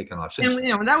it's just taken off since.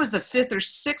 And that was the 5th or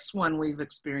 6th one we've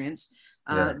experienced.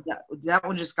 That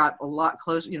one just got a lot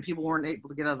closer. People weren't able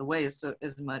to get out of the way as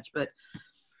much. But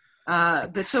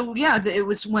so it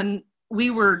was when we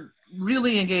were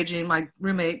really engaging. My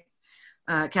roommate,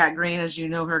 Kat Green, as you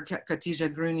know her,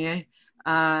 Khadija Grunier,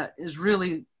 is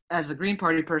really, as a Green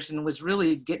Party person, was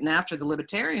really getting after the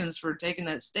libertarians for taking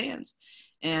that stance.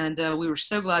 And we were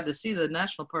so glad to see the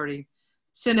National Party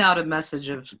send out a message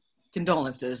of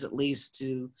condolences, at least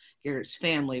to Garrett's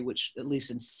family, which at least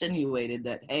insinuated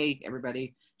that, hey,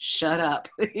 everybody, shut up.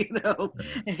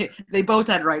 They both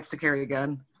had rights to carry a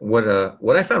gun. What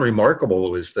I found remarkable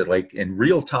was that in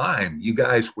real time, you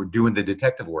guys were doing the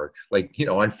detective work,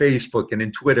 on Facebook and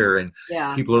in Twitter, and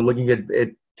people are looking at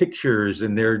pictures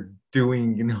and they're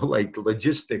doing,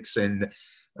 logistics, and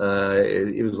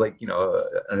it was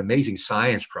an amazing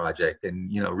science project, and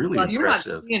really impressive. You're not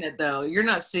seeing it though. You're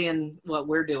not seeing what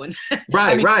we're doing.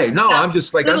 Right, right. No, I'm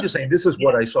just saying this is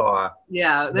what I saw.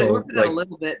 Yeah, we're putting a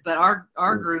little bit, but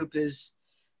our group is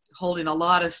holding a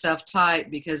lot of stuff tight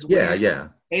because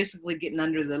we're basically getting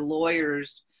under the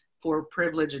lawyers for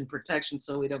privilege and protection,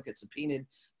 so we don't get subpoenaed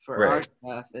for our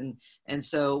stuff, and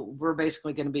so we're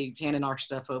basically going to be handing our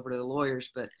stuff over to the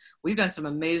lawyers. But we've done some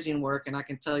amazing work, and I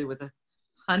can tell you with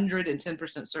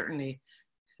 110% certainty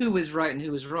who was right and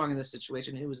who was wrong in this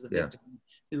situation, who was the victim,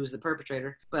 who was the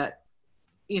perpetrator. But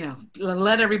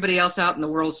let everybody else out in the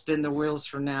world spin the wheels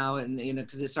for now, and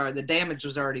because the damage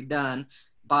was already done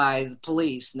by the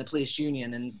police and the police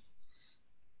union, and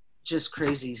just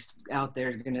crazies out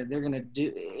there. They're gonna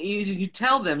do. You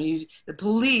tell them the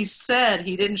police said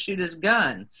he didn't shoot his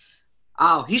gun.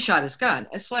 Oh, he shot his gun.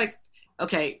 It's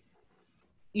okay.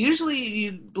 Usually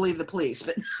you believe the police,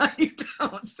 but now you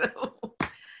don't. So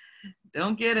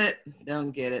don't get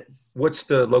it. What's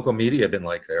the local media been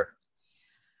like there?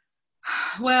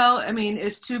 Well, I mean,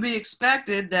 it's to be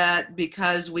expected that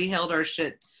because we held our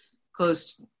shit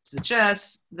close to the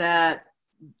chest, that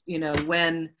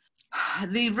when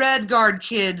the Red Guard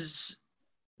kids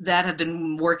that have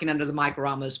been working under the Mike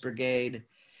Ramos Brigade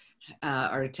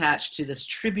are attached to this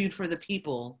Tribune for the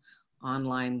People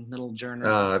online little journal.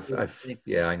 I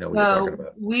know what you're talking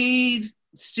about. We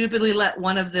stupidly let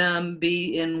one of them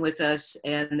be in with us,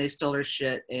 and they stole our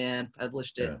shit and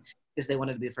published it because they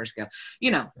wanted to be the first go.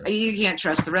 You can't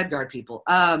trust the Red Guard people.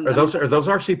 Are those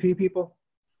RCP people?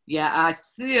 Yeah,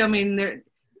 they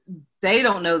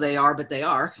don't know they are, but they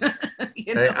are.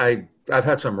 I've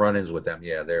had some run-ins with them.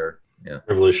 Yeah, they're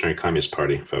Revolutionary Communist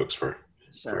Party folks for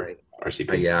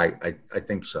RCP. I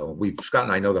think so. Scott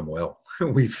and I know them well.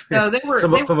 They were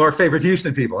some of our favorite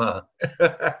Houston people, huh?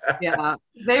 Yeah,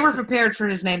 they were prepared for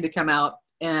his name to come out,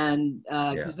 and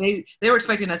because they were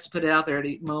expecting us to put it out there at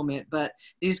any moment. But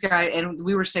these guys, and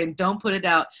we were saying, don't put it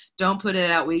out.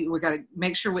 We got to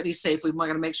make sure Whitney's safe. We got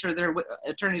to make sure their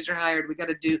attorneys are hired. We got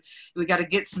to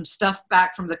get some stuff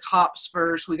back from the cops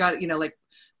first. We got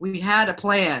we had a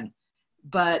plan,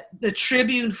 but the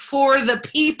Tribune for the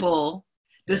People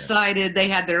decided they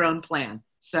had their own plan.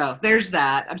 So there's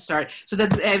that. I'm sorry. So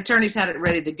the attorneys had it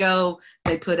ready to go.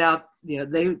 They put out,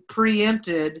 they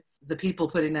preempted the people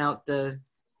putting out the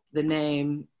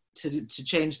name to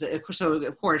change so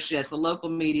of course, yes, the local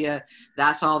media,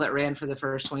 that's all that ran for the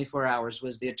first 24 hours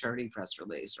was the attorney press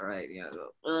release, right?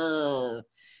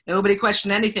 Nobody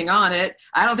questioned anything on it.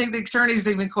 I don't think the attorneys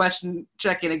even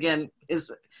checking again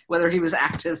whether he was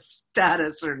active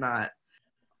status or not.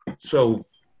 So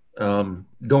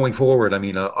going forward,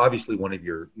 obviously one of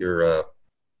your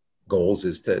goals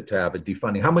is to have a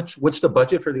defunding. What's the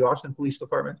budget for the Austin Police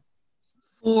Department?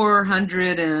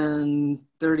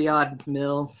 430 odd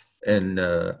mil. And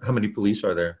how many police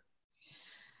are there?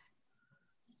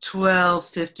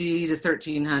 1,250 to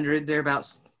 1,300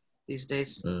 thereabouts these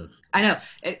days. I know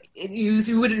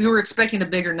you were expecting a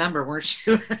bigger number, weren't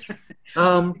you?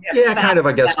 Yeah, kind of,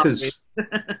 I guess, because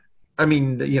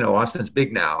Austin's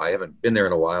big now. I haven't been there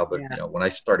in a while, but when I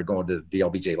started going to the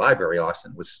LBJ library,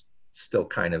 Austin was still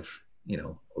kind of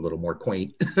a little more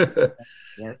quaint.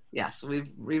 Yes.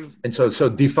 We've and so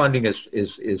defunding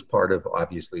is part of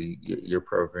obviously your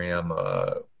program.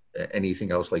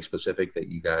 Anything else specific that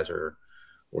you guys are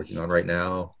working on right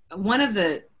now? One of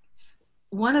the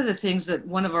things that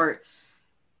one of our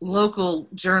local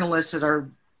journalists at our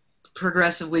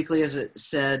Progressive Weekly, as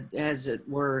it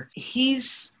were, he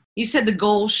said the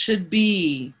goal should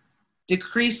be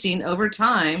decreasing over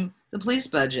time the police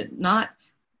budget, not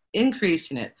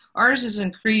increasing it. Ours has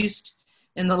increased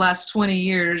in the last 20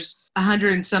 years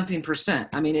 100 and something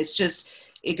 %. It's just,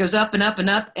 it goes up and up and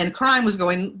up, and crime was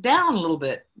going down a little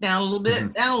bit, down a little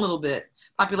bit.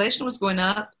 Population was going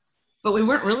up, but we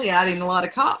weren't really adding a lot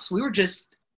of cops. We were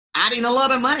just adding a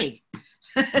lot of money.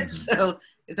 So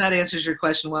if that answers your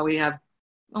question, why we have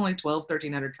only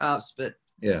 1,300 cops, but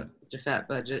such a fat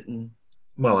budget.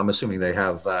 Well, I'm assuming they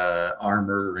have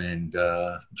armor and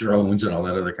drones and all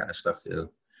that other kind of stuff too.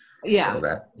 Yeah.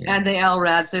 And the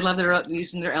LRADs, they love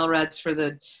using their LRADs for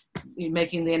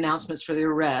making the announcements for the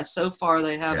arrest. So far,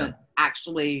 they haven't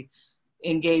actually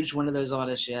engaged one of those on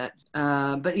us yet.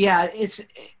 But it's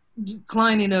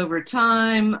declining over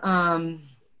time.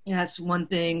 That's one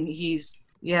thing.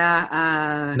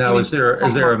 Now, is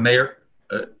there a mayor?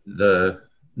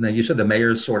 Now you said the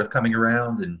mayor's sort of coming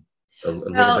around and a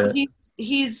little bit.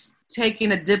 He's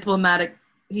taking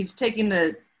He's taking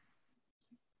the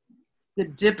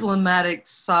diplomatic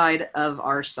side of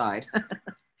our side.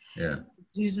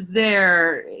 He's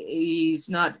there. He's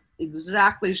not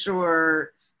exactly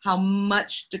sure how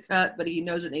much to cut, but he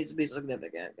knows it needs to be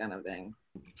significant, kind of thing.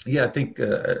 Yeah, I think,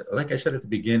 like I said at the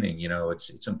beginning,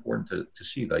 it's important to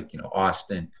see,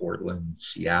 Austin, Portland,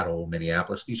 Seattle,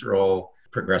 Minneapolis. These are all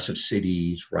progressive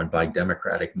cities run by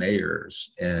Democratic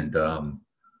mayors, and I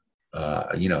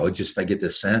get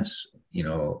the sense,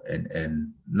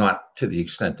 and not to the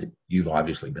extent that you've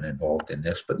obviously been involved in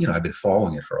this, but I've been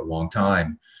following it for a long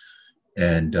time,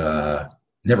 and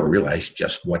never realized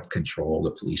just what control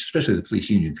the police, especially the police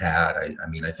unions, had. I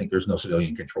think there's no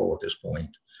civilian control at this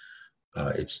point.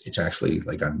 It's actually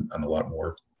I'm a lot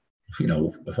more,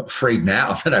 afraid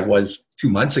now than I was 2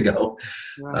 months ago.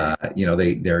 Right.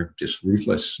 They're just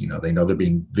ruthless. They know they're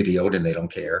being videoed and they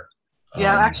don't care.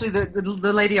 Yeah, actually,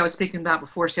 the lady I was speaking about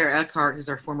before, Sarah Eckhart, who's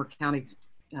our former county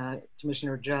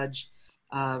commissioner judge,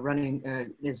 running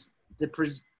it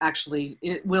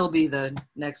will be the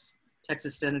next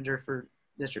Texas senator for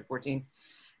District 14.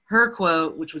 Her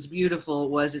quote, which was beautiful,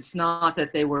 was,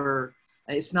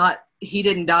 he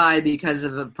didn't die because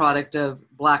of a product of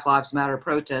Black Lives Matter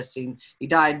protesting. He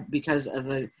died because of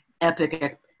an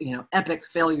epic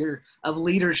failure of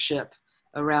leadership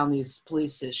around these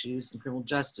police issues and criminal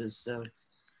justice. So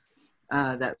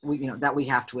that we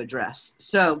have to address.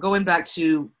 So going back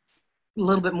to a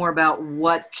little bit more about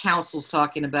what council's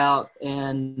talking about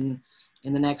and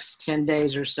in the next 10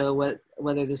 days or so,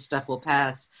 whether this stuff will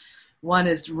pass. One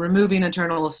is removing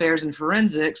internal affairs and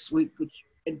forensics. We've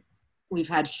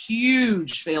had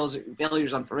huge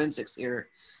failures on forensics here.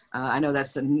 I know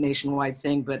that's a nationwide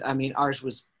thing, but I mean, ours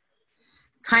was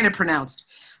kind of pronounced.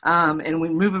 And we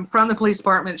move them from the police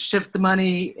department, shift the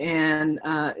money and,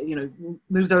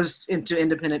 move those into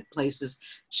independent places,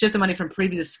 shift the money from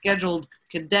previous scheduled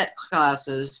cadet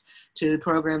classes to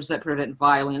programs that prevent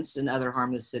violence and other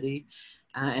harm to the city.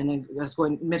 And then I was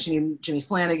mentioning Jimmy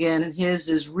Flanagan, and his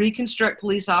is reconstruct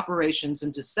police operations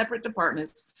into separate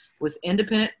departments with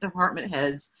independent department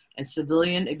heads and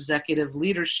civilian executive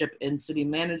leadership in city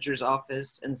manager's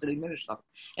office and city manager's office,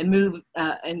 and move.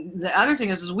 And the other thing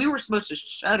is we were supposed to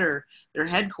shutter their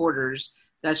headquarters.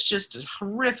 That's just a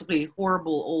horrifically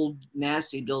horrible, old,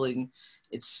 nasty building.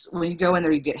 It's when you go in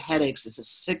there, you get headaches. It's a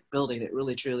sick building. It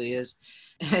really, truly is.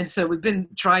 And so we've been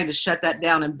trying to shut that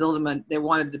down and build them. They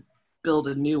wanted to build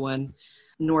a new one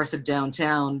north of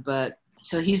downtown, but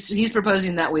so he's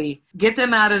proposing that we get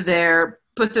them out of there,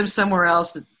 put them somewhere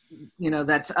else that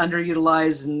that's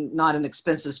underutilized and not an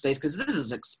expensive space, because this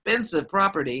is expensive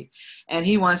property, and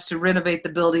he wants to renovate the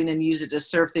building and use it to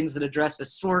serve things that address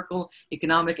historical,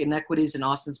 economic inequities in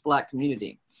Austin's Black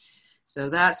community. So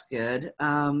that's good.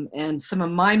 And some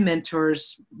of my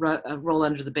mentors roll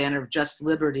under the banner of Just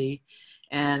Liberty,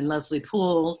 and Leslie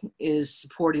Poole is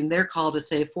supporting their call to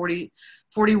save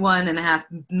 $41.5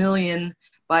 million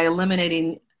by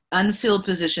eliminating unfilled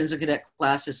positions in cadet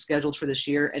classes scheduled for this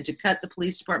year, and to cut the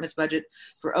police department's budget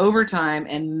for overtime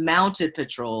and mounted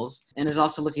patrols, and is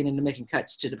also looking into making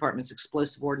cuts to department's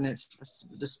explosive ordnance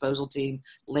disposal team,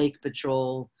 lake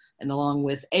patrol, and along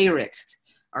with ARIC,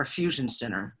 our fusion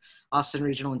center, Austin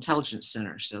Regional Intelligence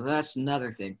Center. So that's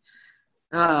another thing.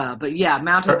 But yeah,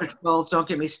 mounted patrols, don't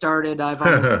get me started. Are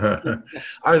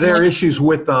there issues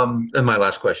with, and my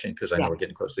last question, because I know we're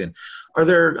getting close to the end. Are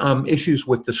there issues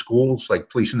with the schools, like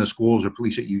police in the schools or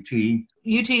police at UT?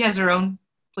 UT has their own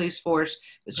police force.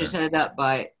 It's just headed up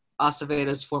by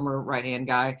Acevedo's former right-hand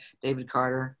guy, David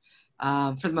Carter.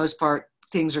 For the most part,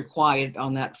 things are quiet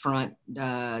on that front.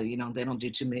 They don't do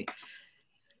too many.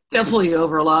 They'll pull you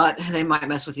over a lot. They might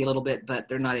mess with you a little bit, but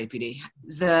they're not APD.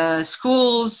 The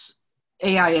schools,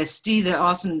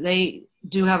 AISD, they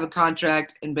do have a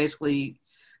contract, and basically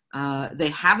they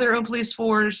have their own police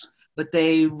force, but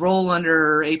they roll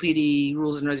under APD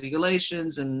rules and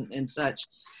regulations and such.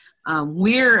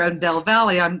 We're in Del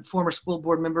Valle, I'm a former school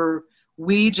board member.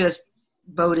 We just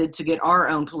voted to get our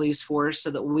own police force so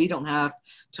that we don't have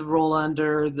to roll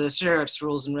under the sheriff's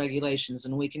rules and regulations,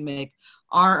 and we can make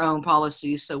our own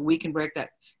policies so we can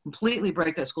completely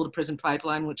break that school to prison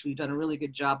pipeline, which we've done a really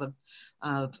good job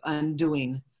of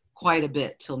undoing quite a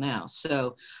bit till now.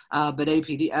 So, but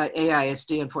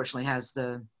AISD unfortunately has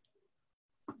the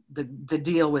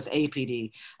deal with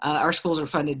APD. Our schools are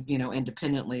funded,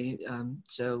 independently.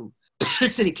 So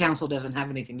city council doesn't have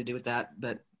anything to do with that,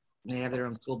 but they have their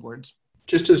own school boards.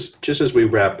 Just as we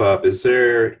wrap up, is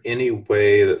there any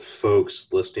way that folks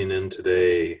listening in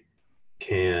today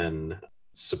can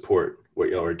support what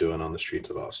y'all are doing on the streets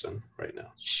of Austin right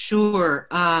now? Sure.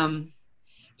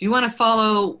 If you want to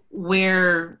follow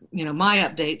where, my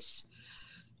updates,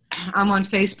 I'm on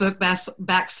Facebook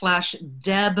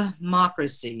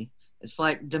 /Debmocracy. It's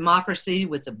like democracy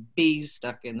with the B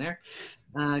stuck in there,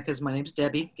 because my name's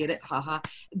Debbie. Get it? Haha.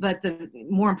 But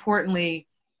more importantly,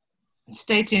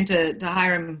 stay tuned to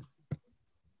Hiram's,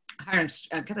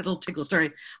 I've got a little tickle,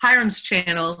 sorry. Hiram's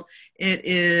channel. It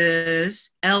is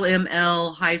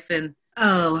LML hyphen.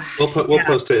 We'll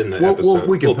post it in the episode.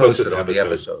 We can post it on the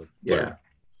episode. Yeah.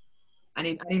 I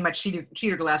need my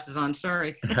cheater glasses on.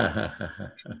 Sorry.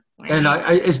 And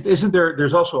isn't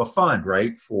there's also a fund,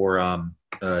 right, for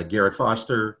Garrett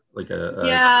Foster,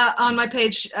 on my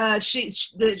page.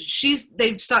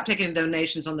 They've stopped taking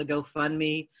donations on the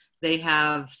GoFundMe. They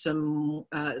have some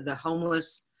the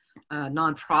homeless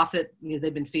nonprofit.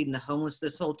 They've been feeding the homeless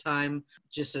this whole time,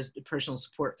 just as a personal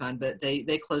support fund. But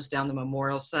they closed down the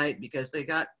memorial site because they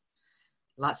got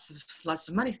lots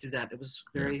of money through that. It was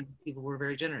people were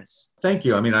very generous. Thank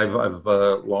you. I mean, I've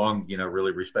long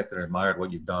really respected and admired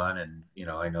what you've done, and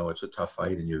I know it's a tough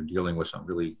fight, and you're dealing with some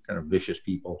really kind of vicious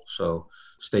people. So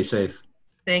stay safe.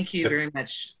 Thank you very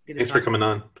much. Thanks for coming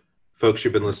on, folks.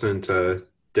 You've been listening to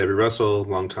Debbie Russell,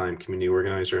 longtime community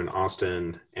organizer in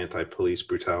Austin, anti-police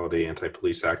brutality,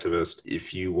 anti-police activist.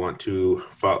 If you want to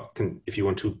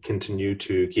continue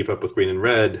to keep up with Green and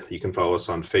Red, you can follow us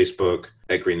on Facebook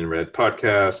at Green and Red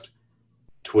Podcast,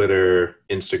 Twitter,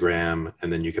 Instagram,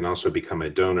 and then you can also become a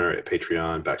donor at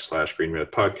Patreon/Green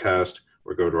Red Podcast,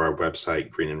 or go to our website,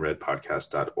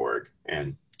 greenandredpodcast.org,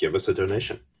 and give us a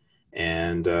donation.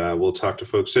 And we'll talk to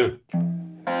folks soon.